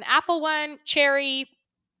have an apple one, cherry,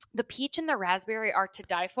 the peach and the raspberry are to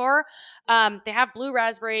die for. They have blue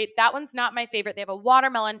raspberry. That one's not my favorite. They have a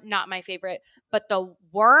watermelon, not my favorite. But the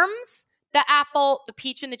worms, the apple, the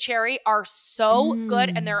peach, and the cherry are so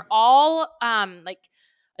good. And they're all like,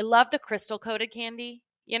 I love the crystal coated candy,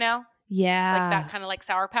 you know? Yeah. Like that kind of like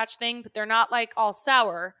Sour Patch thing, but they're not like all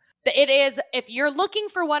sour. It is, if you're looking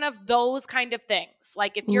for one of those kind of things,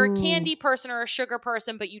 like if you're a candy person or a sugar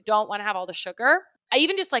person, but you don't want to have all the sugar, I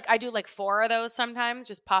even just like, I do like 4 of those sometimes,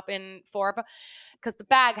 just pop in 4 because the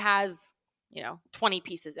bag has, 20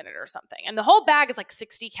 pieces in it or something. And the whole bag is like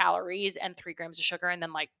 60 calories and 3 grams of sugar and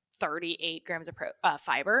then like 38 grams of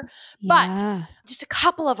fiber. Yeah. But just a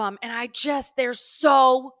couple of them. And they're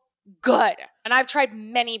so good. And I've tried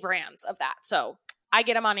many brands of that. So I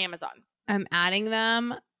get them on Amazon. I'm adding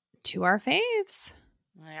them to our faves.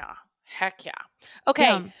 Yeah. Heck yeah. Okay.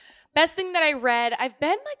 Yeah. Best thing that I read, I've been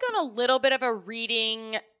like on a little bit of a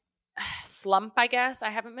reading slump, I guess. I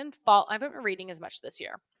haven't been reading as much this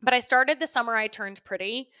year. But I started The Summer I Turned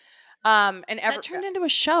Pretty. That turned into a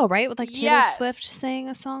show, right? With like Taylor Swift saying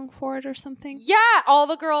a song for it or something. Yeah, all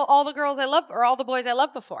the girls I loved, or all the boys I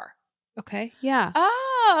loved before. Okay, yeah.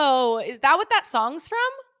 Oh, is that what that song's from?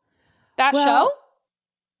 That show?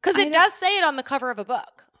 Because it does say it on the cover of a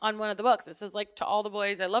book, on one of the books. It says like to all the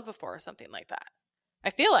boys I loved before, or something like that. I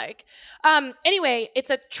feel like. Anyway, it's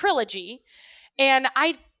a trilogy, and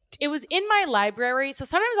it was in my library. So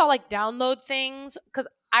sometimes I'll like download things because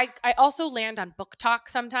I also land on Book Talk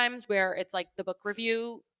sometimes where it's like the book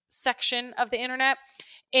review section of the internet.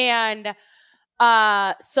 And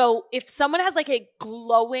so if someone has like a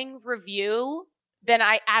glowing review, then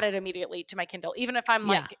I add it immediately to my Kindle, even if I'm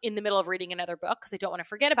like in the middle of reading another book because I don't want to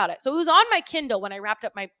forget about it. So it was on my Kindle when I wrapped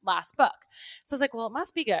up my last book. So I was like, well, it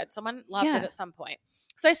must be good. Someone loved it at some point.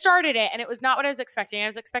 So I started it and it was not what I was expecting. I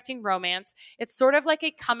was expecting romance. It's sort of like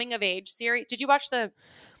a coming of age series. Did you watch the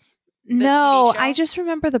No, TV show? I just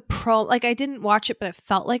remember the like I didn't watch it, but it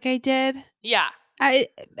felt like I did. Yeah.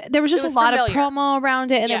 There was just a lot familiar. of promo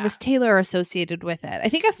around it, and there was Taylor associated with it. I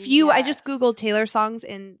think a few. I just Googled Taylor songs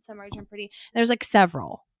in Summer I Turned Pretty. There's like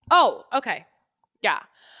several. Oh, okay. Yeah.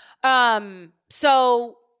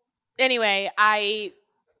 So anyway,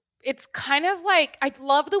 it's kind of like, I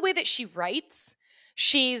love the way that she writes.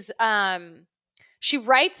 She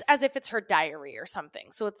writes as if it's her diary or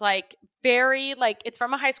something. So it's like very like, it's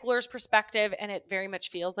from a high schooler's perspective and it very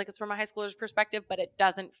much feels like it's from a high schooler's perspective, but it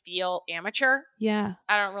doesn't feel amateur. Yeah.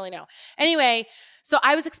 I don't really know. Anyway, so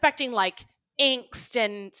I was expecting like angst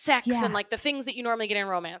and sex and like the things that you normally get in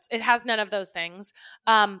romance. It has none of those things.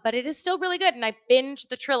 But it is still really good. And I binged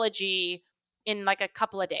the trilogy in like a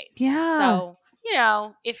couple of days. Yeah. So,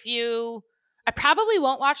 I probably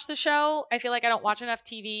won't watch the show. I feel like I don't watch enough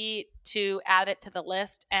TV to add it to the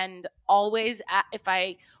list. And always, if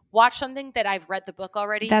I watch something that I've read the book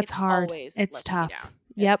already, that's hard. It's tough.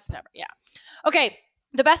 Yep. Yeah. Okay.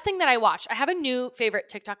 The best thing that I watched, I have a new favorite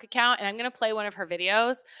TikTok account and I'm going to play one of her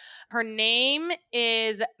videos. Her name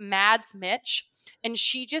is Mads Mitch. And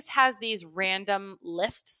she just has these random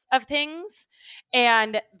lists of things.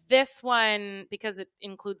 And this one, because it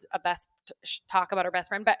includes talk about her best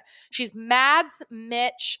friend, but she's Mads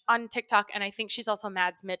Mitch on TikTok. And I think she's also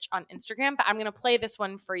Mads Mitch on Instagram. But I'm going to play this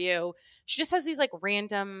one for you. She just has these like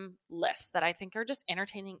random lists that I think are just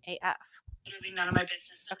entertaining AF. Literally none of my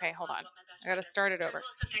business. Okay, hold on. I got to start it over. There's a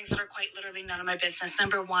list of things that are quite literally none of my business.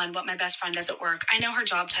 Number one, what my best friend does at work. I know her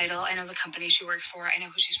job title. I know the company she works for. I know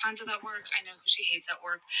who she's friends with at work. I know who she hates at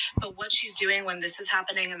work. But what she's doing when this is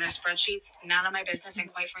happening in their spreadsheets, none of my business,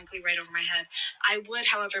 and quite frankly, right over my head. I would,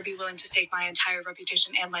 however, be willing to stake my entire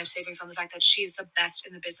reputation and life savings on the fact that she is the best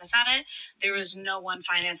in the business at it. There is no one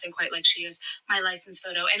financing quite like she is. My license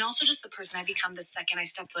photo, and also just the person I become the second I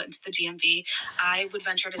step foot into the DMV. I would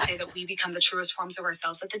venture to say that we become the truest forms of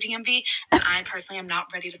ourselves at the DMV, and I personally am not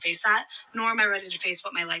ready to face that, nor am I ready to face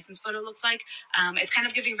what my license photo looks like. It's kind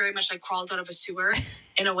of giving very much like crawled out of a sewer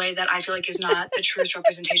in a way that I feel like is not the truest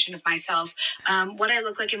representation of myself. What I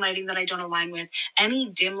look like in lighting that I don't align with, any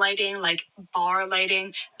dim lighting, like bar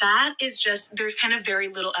lighting, that is just, there's kind of very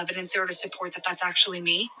little evidence there to support that that's actually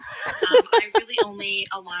me. I really only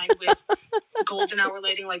align with golden hour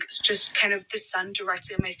lighting, like just kind of the sun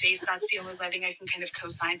directly in my face. That's the only lighting I can kind of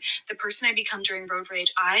co-sign. The person I become during road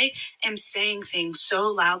rage, I am saying things so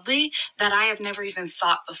loudly that I have never even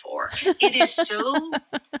thought before. It is so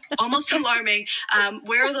almost alarming.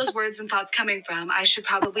 Where are those words and thoughts coming from? I should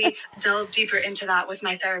probably delve deeper into that with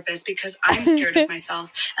my therapist because I'm scared of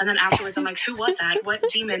myself. And then afterwards, I'm like, who was that? What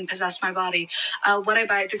demon possessed my body? What I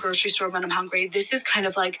buy at the grocery store when I'm hungry. This is kind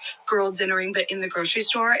of like girl dinnering, but in the grocery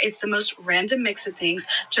store. It's the most random mix of things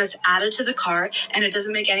just added to the cart, and it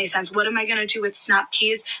doesn't make any sense. What am I going to do with snap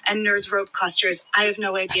keys and nerds rope clusters? I have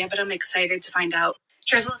no idea, but I'm excited to find out.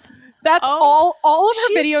 Here's a list. That's all of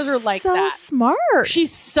her videos are like so that. Smart.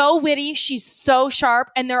 She's so witty. She's so sharp.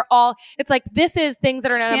 And they're all, it's like, this is things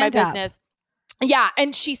that are none of my business. Yeah.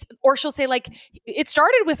 And she'll say like, it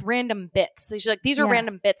started with random bits. She's like, these are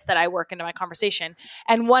random bits that I work into my conversation.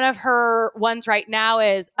 And one of her ones right now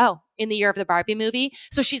is, in the year of the Barbie movie.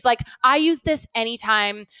 So she's like, I use this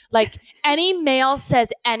anytime, like any male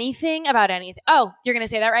says anything about anything. Oh, you're going to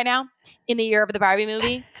say that right now? In the year of the Barbie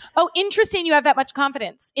movie? Oh, interesting. You have that much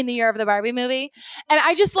confidence in the year of the Barbie movie. And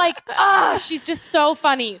I just like, she's just so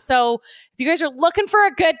funny. So if you guys are looking for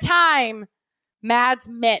a good time, Mads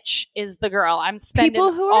Mitch is the girl. I'm spending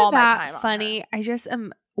people who all are my that time funny. on her. I just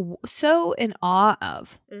am so in awe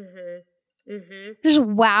of. Mm-hmm. Just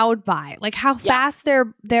wowed by like how fast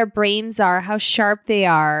their brains are, how sharp they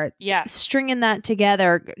are. Yes, stringing that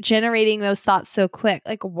together, generating those thoughts so quick.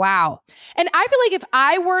 Like wow. And I feel like if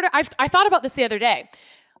I were to, I thought about this the other day.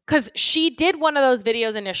 Because she did one of those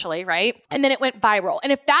videos initially, right? And then it went viral.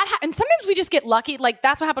 And if that, and sometimes we just get lucky. Like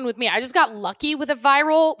that's what happened with me. I just got lucky with a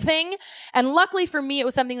viral thing. And luckily for me, it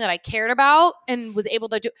was something that I cared about and was able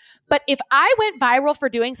to do. But if I went viral for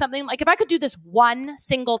doing something, like if I could do this one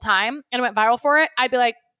single time and I went viral for it, I'd be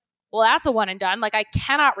like, well, that's a one and done. Like I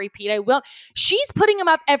cannot repeat. I will. She's putting them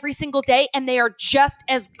up every single day and they are just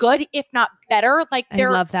as good, if not better. Like I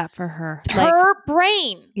love that for her. Her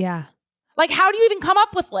brain. Yeah. Like, how do you even come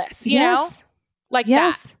up with lists, you know? Like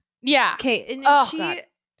that. Yeah. Okay. And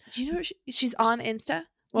do you know she's on Insta?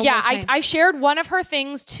 I shared one of her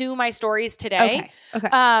things to my stories today.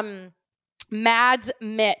 Okay. Mads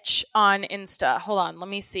Mitch on Insta. Hold on. Let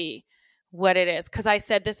me see what it is. Because I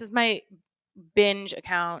said, this is my binge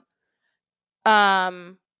account.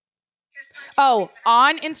 On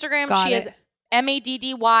Instagram, she is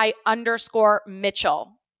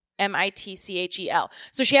MADDY_Mitchell. MITCHEL.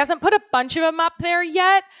 So she hasn't put a bunch of them up there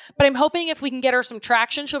yet, but I'm hoping if we can get her some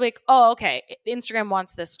traction, she'll be like, oh, okay, Instagram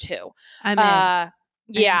wants this too. I'm in.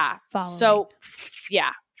 Yeah. So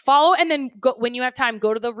yeah, follow. And then go, when you have time,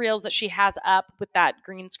 go to the reels that she has up with that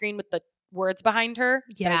green screen with the words behind her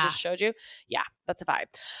that I just showed you. Yeah, that's a vibe.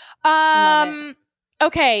 Love it.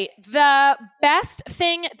 Okay. The best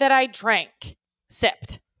thing that I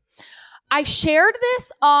sipped. I shared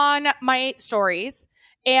this on my stories.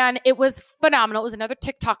 And it was phenomenal. It was another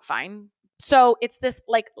TikTok find. So it's this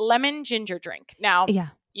like lemon ginger drink. Now,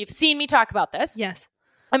 you've seen me talk about this. Yes.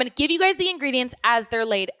 I'm going to give you guys the ingredients as they're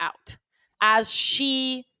laid out, as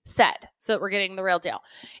she said, so that we're getting the real deal.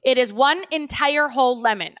 It is 1 entire whole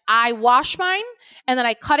lemon. I wash mine and then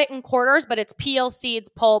I cut it in quarters, but it's peel, seeds,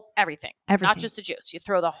 pulp, everything. Not just the juice. You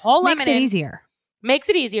throw the whole lemon in. Makes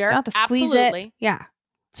it easier. Not to squeeze it. Yeah.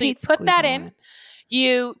 So you put that in.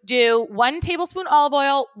 You do 1 tablespoon olive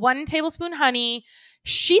oil, 1 tablespoon honey,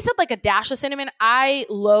 She said like a dash of cinnamon. I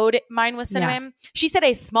load mine with cinnamon. Yeah. She said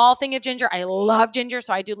a small thing of ginger. I love ginger.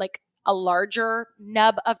 So I do like a larger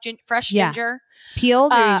nub of fresh ginger.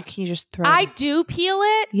 Peeled or can you just throw it? I do peel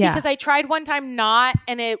it because I tried one time not,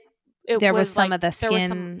 and it there was some like, of the skin. There was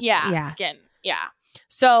some, skin. Yeah.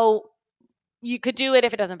 So you could do it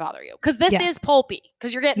if it doesn't bother you. Because this is pulpy.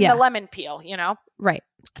 Because you're getting the lemon peel, you know? Right.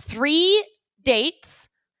 3 dates.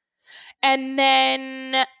 And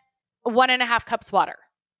then 1.5 cups water.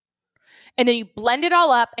 And then you blend it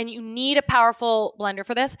all up. And you need a powerful blender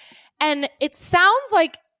for this. And it sounds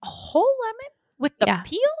like a whole lemon with the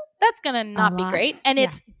peel. That's going to not be great. And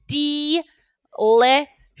it's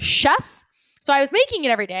delicious. So I was making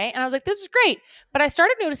it every day. And I was like, this is great. But I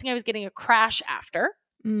started noticing I was getting a crash after.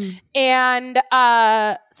 And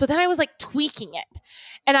so then I was like tweaking it.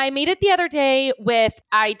 And I made it the other day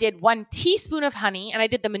I did 1 teaspoon of honey, and I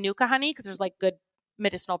did the Manuka honey because there's like good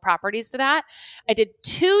medicinal properties to that. I did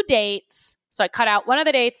 2 dates. So I cut out one of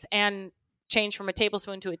the dates and changed from a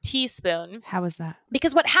tablespoon to a teaspoon. How was that?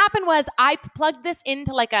 Because what happened was I plugged this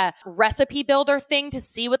into like a recipe builder thing to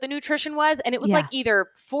see what the nutrition was. And it was like either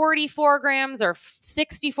 44 grams or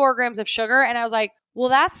 64 grams of sugar. And I was like, well,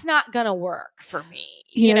 that's not going to work for me.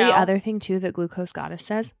 You know, the other thing too that Glucose Goddess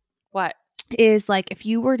says? What? Is like if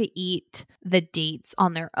you were to eat the dates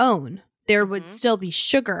on their own, there would still be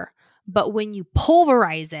sugar. But when you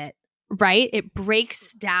pulverize it, right, it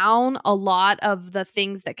breaks down a lot of the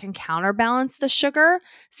things that can counterbalance the sugar.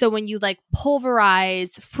 So when you like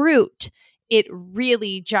pulverize fruit, it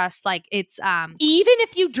really just like it's even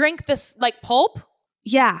if you drink this like pulp?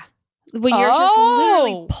 Yeah. When you're just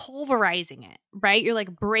literally pulverizing it, right? You're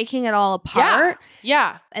like breaking it all apart.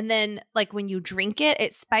 Yeah. And then like when you drink it,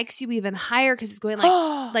 it spikes you even higher because it's going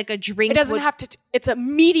like a drink. It doesn't have to, it's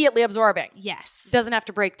immediately absorbing. Yes. It doesn't have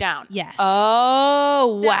to break down. Yes.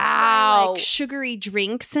 Oh, wow. That's why, like sugary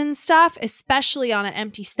drinks and stuff, especially on an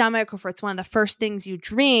empty stomach or if it's one of the first things you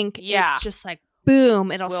drink, it's just like,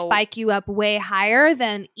 boom, it'll spike you up way higher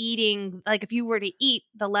than eating. Like if you were to eat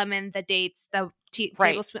the lemon, the dates, the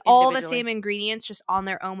tablespoon, all the same ingredients just on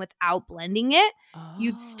their own without blending it,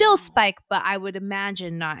 you'd still spike, but I would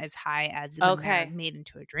imagine not as high as when they're made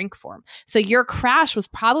into a drink form. So your crash was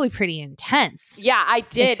probably pretty intense. Yeah, I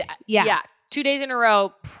did. 2 days in a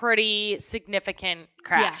row, pretty significant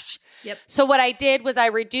crash. Yeah. Yep. So what I did was I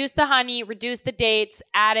reduced the honey, reduced the dates,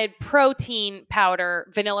 added protein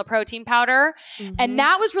powder, vanilla protein powder. And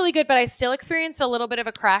that was really good, but I still experienced a little bit of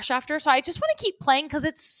a crash after. So I just want to keep playing because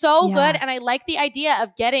it's so good. And I like the idea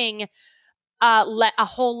of getting a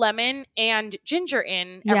whole lemon and ginger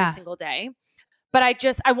in every single day. But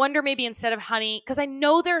I wonder maybe instead of honey, because I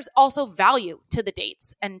know there's also value to the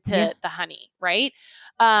dates and to the honey, right?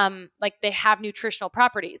 Like they have nutritional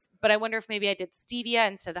properties, but I wonder if maybe I did stevia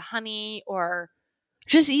instead of honey or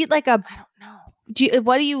just eat like I don't know.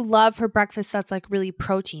 What do you love for breakfast that's like really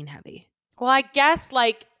protein heavy? Well, I guess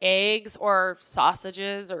like eggs or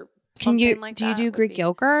sausages or something like that. Do you do Greek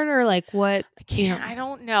yogurt or like what? I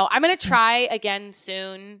don't know. I'm going to try again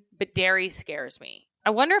soon, but dairy scares me. I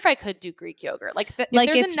wonder if I could do Greek yogurt. Like if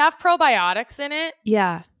there's enough probiotics in it.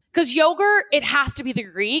 Yeah. Because yogurt, it has to be the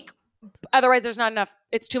Greek. Otherwise, there's not enough.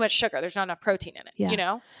 It's too much sugar. There's not enough protein in it. Yeah. You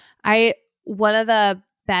know? One of the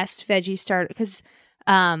best veggie starters, because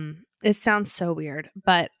it sounds so weird,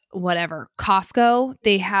 but whatever. Costco,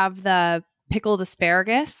 they have the pickled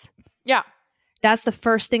asparagus. Yeah. That's the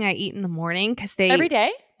first thing I eat in the morning because every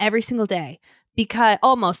day? Every single day. Because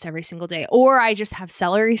almost every single day. Or I just have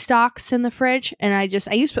celery stalks in the fridge and I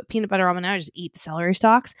used to put peanut butter on and I just eat the celery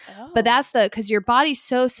stalks. But that's because your body's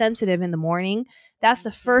so sensitive in the morning. That's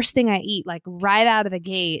the first thing I eat, like right out of the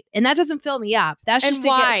gate. And that doesn't fill me up. That's just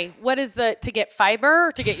why? What is to get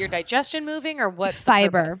fiber, to get your digestion moving, or what's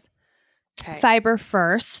fiber? The purpose? Okay. Fiber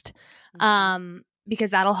first.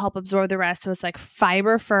 Because that'll help absorb the rest. So it's like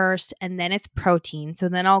fiber first and then it's protein. So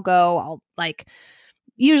then I'll like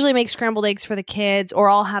usually make scrambled eggs for the kids, or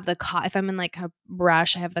I'll have if I'm in like a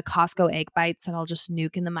rush, I have the Costco egg bites that I'll just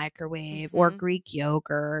nuke in the microwave, or Greek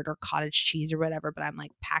yogurt or cottage cheese or whatever, but I'm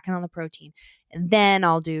like packing on the protein. And then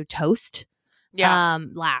I'll do toast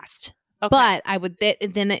last. Okay. But I would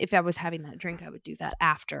then if I was having that drink, I would do that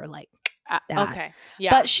after like that. Okay.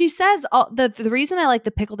 Yeah. But she says the reason I like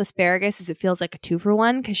the pickled asparagus is it feels like a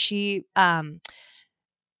 2-for-1 because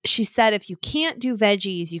she said if you can't do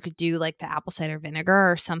veggies, you could do like the apple cider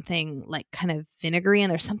vinegar or something like kind of vinegary. And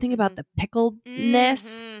there's something about the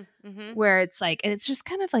pickledness where it's like, and it's just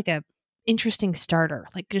kind of like a interesting starter,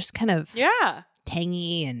 like just kind of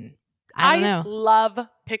tangy. And I don't know. I love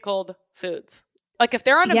pickled foods. Like if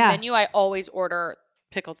they're on a menu, I always order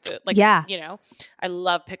pickled food. Like, you know, I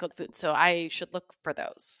love pickled food. So I should look for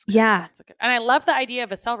those. Yeah. And I love the idea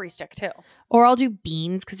of a celery stick too. Or I'll do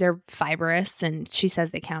beans because they're fibrous and she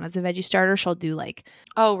says they count as a veggie starter. She'll do like.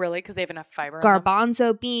 Oh, really? Because they have enough fiber.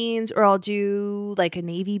 Garbanzo beans, or I'll do like a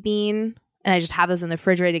navy bean and I just have those in the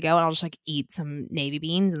fridge ready to go and I'll just like eat some navy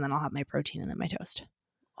beans and then I'll have my protein and then my toast.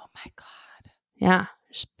 Oh my God. Yeah.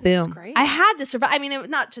 Just boom. Is great. I had to survive. I mean,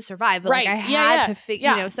 not to survive, but like I had to figure,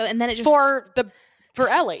 you know, so, and then it just. For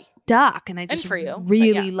Ellie. Stuck. And I just for you,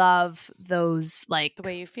 really love those, like. The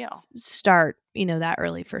way you feel. Start, you know, that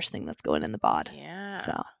early first thing that's going in the bod. Yeah.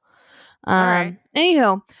 So. All right.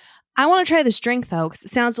 Anywho, I want to try this drink though, because it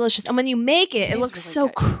sounds delicious. And when you make it, it looks really so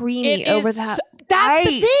creamy over that. That's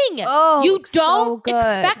the thing. Oh, you don't so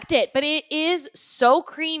expect it, but it is so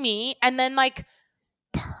creamy and then like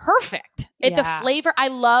perfect. The flavor. I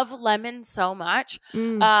love lemon so much.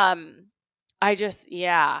 I just,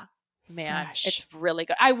 man, fresh. It's really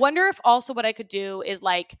good. I wonder if also what I could do is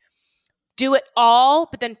like do it all,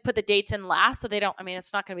 but then put the dates in last so they don't, I mean,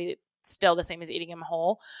 it's not going to be still the same as eating them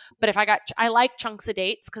whole. But if I like chunks of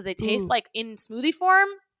dates because they taste like in smoothie form.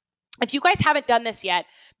 If you guys haven't done this yet,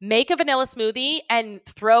 make a vanilla smoothie and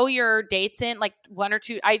throw your dates in, like one or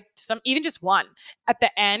two, even just one at the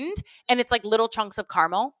end. And it's like little chunks of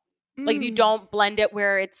caramel. Like if you don't blend it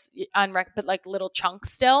where it's but like little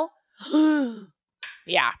chunks still.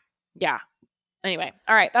 Yeah. Anyway.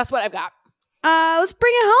 All right. That's what I've got. Let's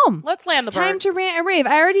bring it home. Let's land the bird. Time to rant and rave.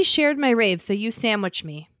 I already shared my rave, so you sandwich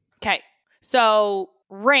me. Okay. So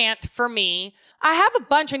rant for me. I have a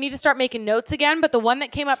bunch. I need to start making notes again, but the one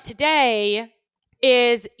that came up today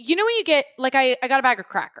is, you know, when you get, like, I got a bag of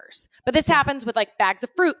crackers, but this happens with like bags of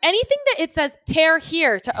fruit. Anything that it says tear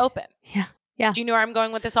here to open. Yeah. Do you know where I'm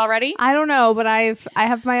going with this already? I don't know, but I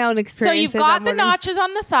have my own experience. So you've got the notches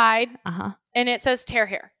on the side and it says tear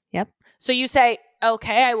here. Yep. So you say,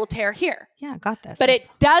 okay, I will tear here. Yeah, got this. But it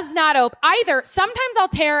does not open either. Sometimes I'll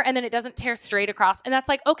tear and then it doesn't tear straight across. And that's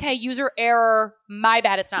like, okay, user error. My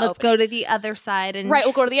bad. It's not Let's go to the other side. And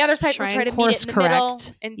we'll go to the other side. We'll try to meet it in the middle.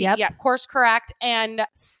 And course correct. And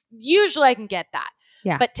usually I can get that.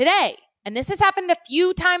 Yeah. But today, and this has happened a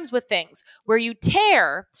few times with things where you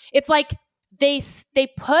tear, it's like they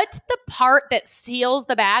put the part that seals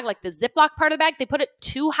the bag, like the Ziploc part of the bag, they put it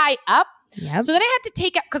too high up. Yep. So then I had to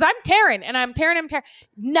take it because I'm tearing.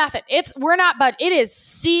 Nothing. We're not budged. It is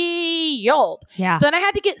sealed. Yeah. So then I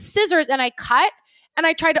had to get scissors and I cut and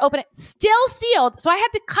I tried to open it. Still sealed. So I had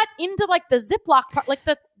to cut into like the Ziploc part, like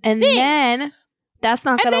the thing. Then that's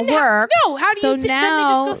not going to work. No. How do you see? Then they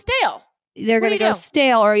just go stale. They're going to go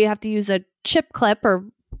stale, or you have to use a chip clip or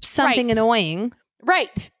something annoying.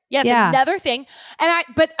 Right. Yeah. It's another thing. And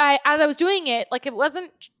as I was doing it, like it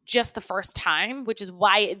wasn't just the first time, which is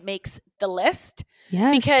why it makes the list.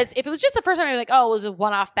 Yes. Because if it was just the first time, I'd be like, oh, it was a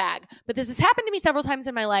one-off bag. But this has happened to me several times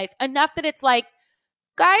in my life, enough that it's like,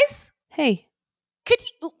 guys, hey, is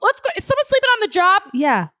someone sleeping on the job?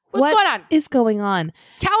 Yeah. What's going on? Is going on?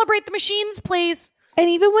 Calibrate the machines, please. And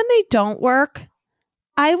even when they don't work,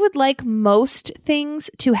 I would like most things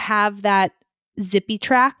to have that zippy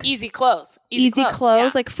track. Easy close. Yeah.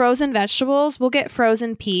 Like frozen vegetables. We'll get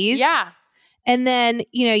frozen peas. Yeah. And then,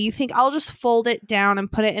 you know, you think I'll just fold it down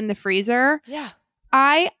and put it in the freezer. Yeah.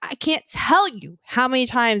 I can't tell you how many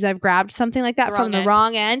times I've grabbed something like that from the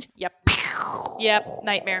wrong end. Yep.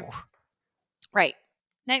 Nightmare. Right.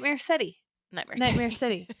 Nightmare City.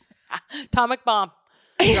 Atomic bomb.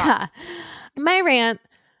 Yeah. My rant,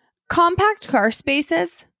 compact car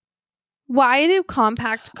spaces. Why do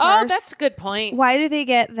compact cars? Oh, that's a good point. Why do they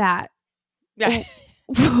get that? Yeah.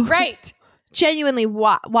 Right. Genuinely,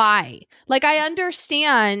 why? Like, I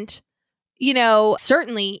understand, you know,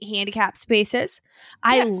 certainly handicap spaces.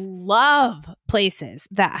 Yes. I love places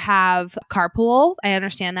that have carpool. I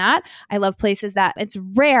understand that. I love places that it's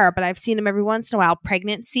rare, but I've seen them every once in a while.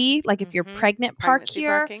 Pregnancy, like if you're pregnant, park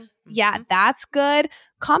here. Parking. Yeah, that's good.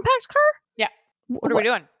 Compact car? Yeah. What are we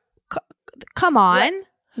doing? Come on.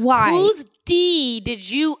 Why? Whose D did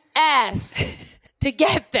you S to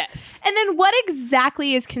get this? And then what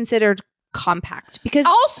exactly is considered compact? Because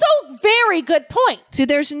also very good point. So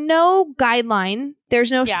there's no guideline.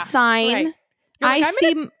 There's no sign. Right. Like, I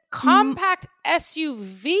see compact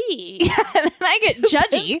SUV. Yeah, and then I get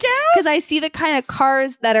judgy because I see the kind of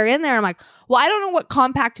cars that are in there. I'm like, well, I don't know what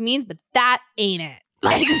compact means, but that ain't it.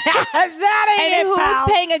 Like that ain't it. And who's pal.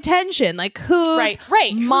 Paying attention? Like who's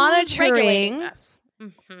monitoring this?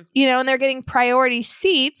 You know, and they're getting priority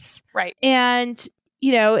seats. Right. And,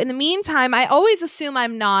 you know, in the meantime, I always assume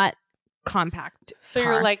I'm not compact. So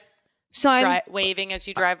you're like So I'm waving as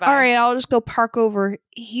you drive by. All right, I'll just go park over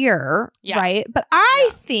here, right? But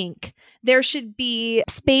I think there should be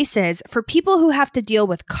spaces for people who have to deal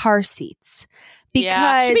with car seats.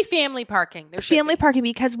 Because should be family parking. Family parking,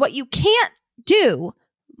 because what you can't do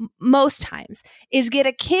most times is get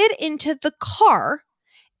a kid into the car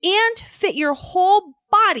and fit your whole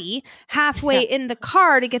body halfway in the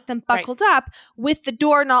car to get them buckled up with the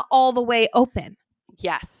door not all the way open.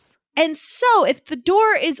 Yes. And so if the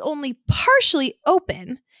door is only partially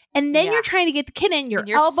open and then you're trying to get the kid in, your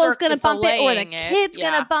elbow's going to bump it or the kid's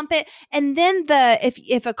going to bump it. And then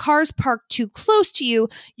if a car's parked too close to you,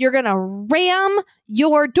 you're going to ram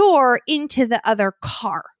your door into the other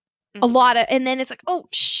car. And then it's like, oh,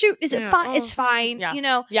 shoot, is it fine? It's fine, you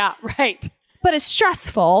know? Yeah, right. But it's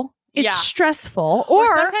stressful. It's stressful. Or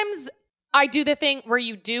sometimes I do the thing where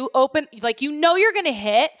you do open, like, you know, you're going to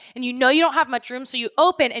hit and you know you don't have much room. So you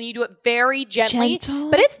open and you do it very gently,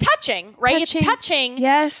 but it's touching, right? It's touching.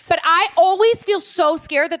 Yes. But I always feel so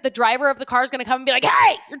scared that the driver of the car is going to come and be like,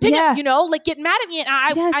 hey, you're taking, you know, like getting mad at me.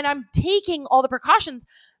 And I'm taking all the precautions,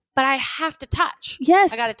 but I have to touch.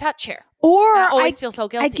 Yes. I got to touch here. Or I always feel so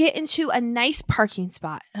guilty. I get into a nice parking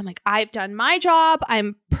spot. And I'm like, I've done my job.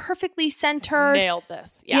 I'm perfectly centered. Nailed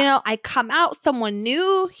this. Yeah. You know, I come out, someone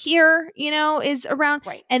new here, you know, is around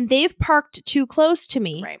and they've parked too close to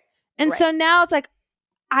me. Right. And so now it's like,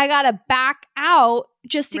 I got to back out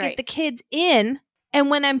just to get the kids in.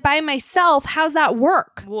 And when I'm by myself, how's that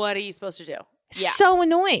work? What are you supposed to do? Yeah. So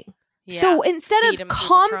annoying. Yeah. So instead of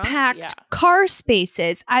compact car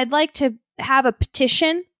spaces, I'd like to have a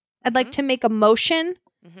petition. I'd like to make a motion.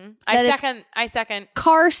 I second.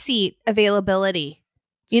 Car seat availability.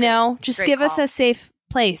 You know, just give us a safe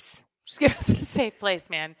place. Just give us a safe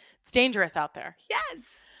place, man. It's dangerous out there.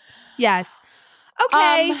 Yes.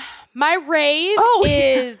 Okay. My rave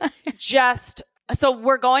is just, so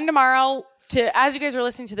we're going tomorrow to, as you guys are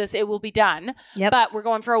listening to this, it will be done. Yep. But we're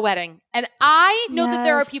going for a wedding. And I know that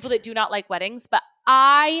there are people that do not like weddings, but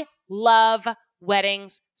I love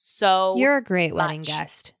weddings so You're a great wedding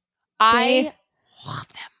guest. I love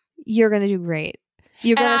them. You're going to do great.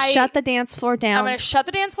 You're going to shut the dance floor down. I'm going to shut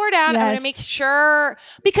the dance floor down. I'm going to make sure,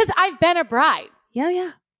 because I've been a bride.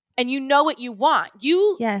 Yeah. And you know what you want.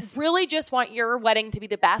 You really just want your wedding to be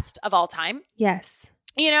the best of all time. Yes.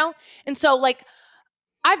 You know? And so, like,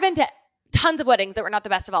 I've been to tons of weddings that were not the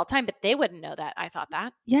best of all time, but they wouldn't know that I thought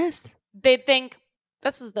that. Yes. They'd think,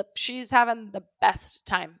 she's having the best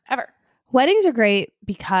time ever. Weddings are great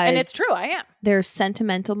because... And it's true, I am. There's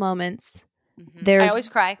sentimental moments. I always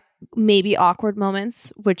cry. Maybe awkward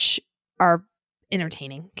moments, which are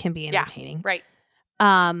entertaining, can be entertaining. Yeah,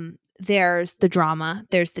 right. There's the drama.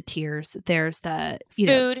 There's the tears. There's the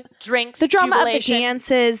food, drinks, the drama jubilation. of the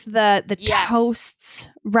dances, the toasts,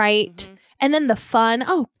 right? And then the fun.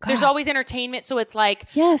 Oh, God. There's always entertainment. So it's like,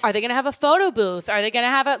 are they going to have a photo booth? Are they going to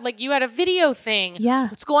have like you had a video thing? Yeah.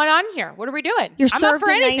 What's going on here? What are we doing? You're served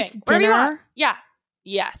a nice dinner. Yeah.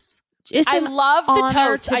 Yes. I love the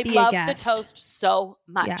toast. I love the toast so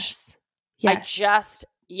much. Yes. I just,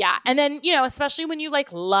 And then, you know, especially when you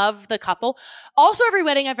like love the couple. Also, every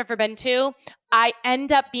wedding I've ever been to, I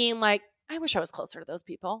end up being like, I wish I was closer to those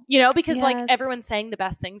people, you know, because like everyone's saying the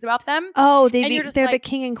best things about them. Oh, they're like, the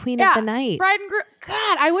king and queen of the night. Bride and groom.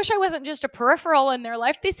 God, I wish I wasn't just a peripheral in their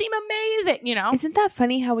life. They seem amazing, you know? Isn't that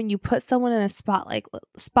funny how when you put someone in a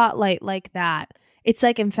spotlight like that, it's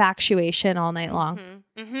like infatuation all night long.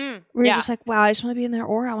 We're just like, wow, I just want to be in their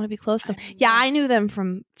aura. I want to be close to them. Yeah, I knew them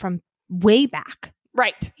from way back.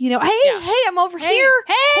 Right. You know, hey, I'm over here.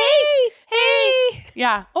 Hey.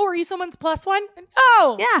 Yeah. Oh, are you someone's plus one?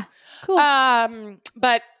 Oh. Yeah. Cool.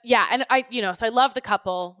 But yeah, and I, you know, so I love the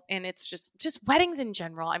couple, and it's just weddings in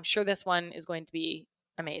general. I'm sure this one is going to be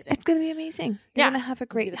amazing. It's going to be amazing. You're going to have a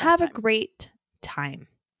great time.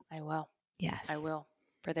 I will. Yes. I will,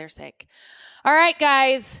 for their sake. All right,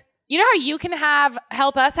 guys. You know how you can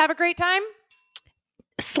help us have a great time?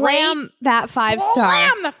 Slam that 5-star.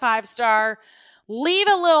 Slam the 5-star. Leave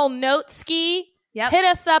a little note ski. Yep. Hit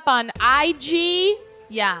us up on IG.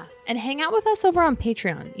 Yeah. And hang out with us over on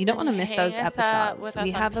Patreon. You don't want to miss those episodes.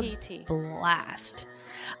 We have a PT. Blast.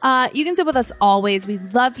 You can sit with us always. We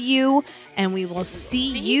love you. And we will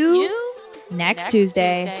see you next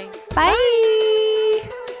Tuesday. Bye.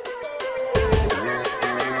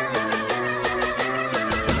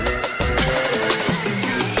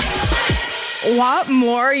 Want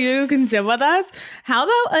more? You can sit with us. How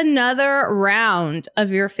about another round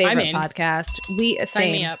of your favorite podcast?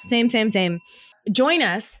 Sign me up. Same. Join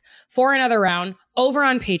us for another round over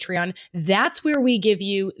on Patreon. That's where we give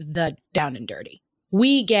you the down and dirty.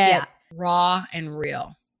 We get raw and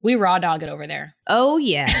real. We raw dog it over there. Oh,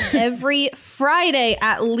 yeah. Every Friday,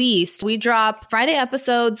 at least, we drop Friday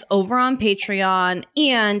episodes over on Patreon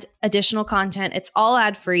and additional content. It's all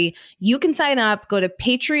ad free. You can sign up. Go to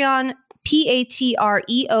Patreon,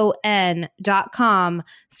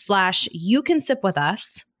 patreon.com/you can sip with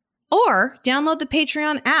us, or download the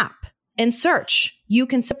Patreon app and search You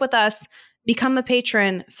Can Sip With Us. Become a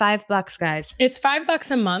patron. $5, guys. It's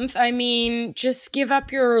 $5 a month. I mean, just give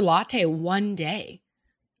up your latte one day.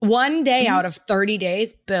 One day out of 30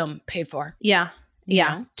 days, boom, paid for. Yeah.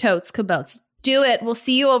 Yeah. Totes, kabotes. Do it. We'll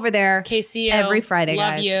see you over there. KCO. Every Friday,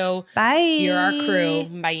 Love guys. you. Bye. You're our crew.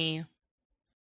 Bye.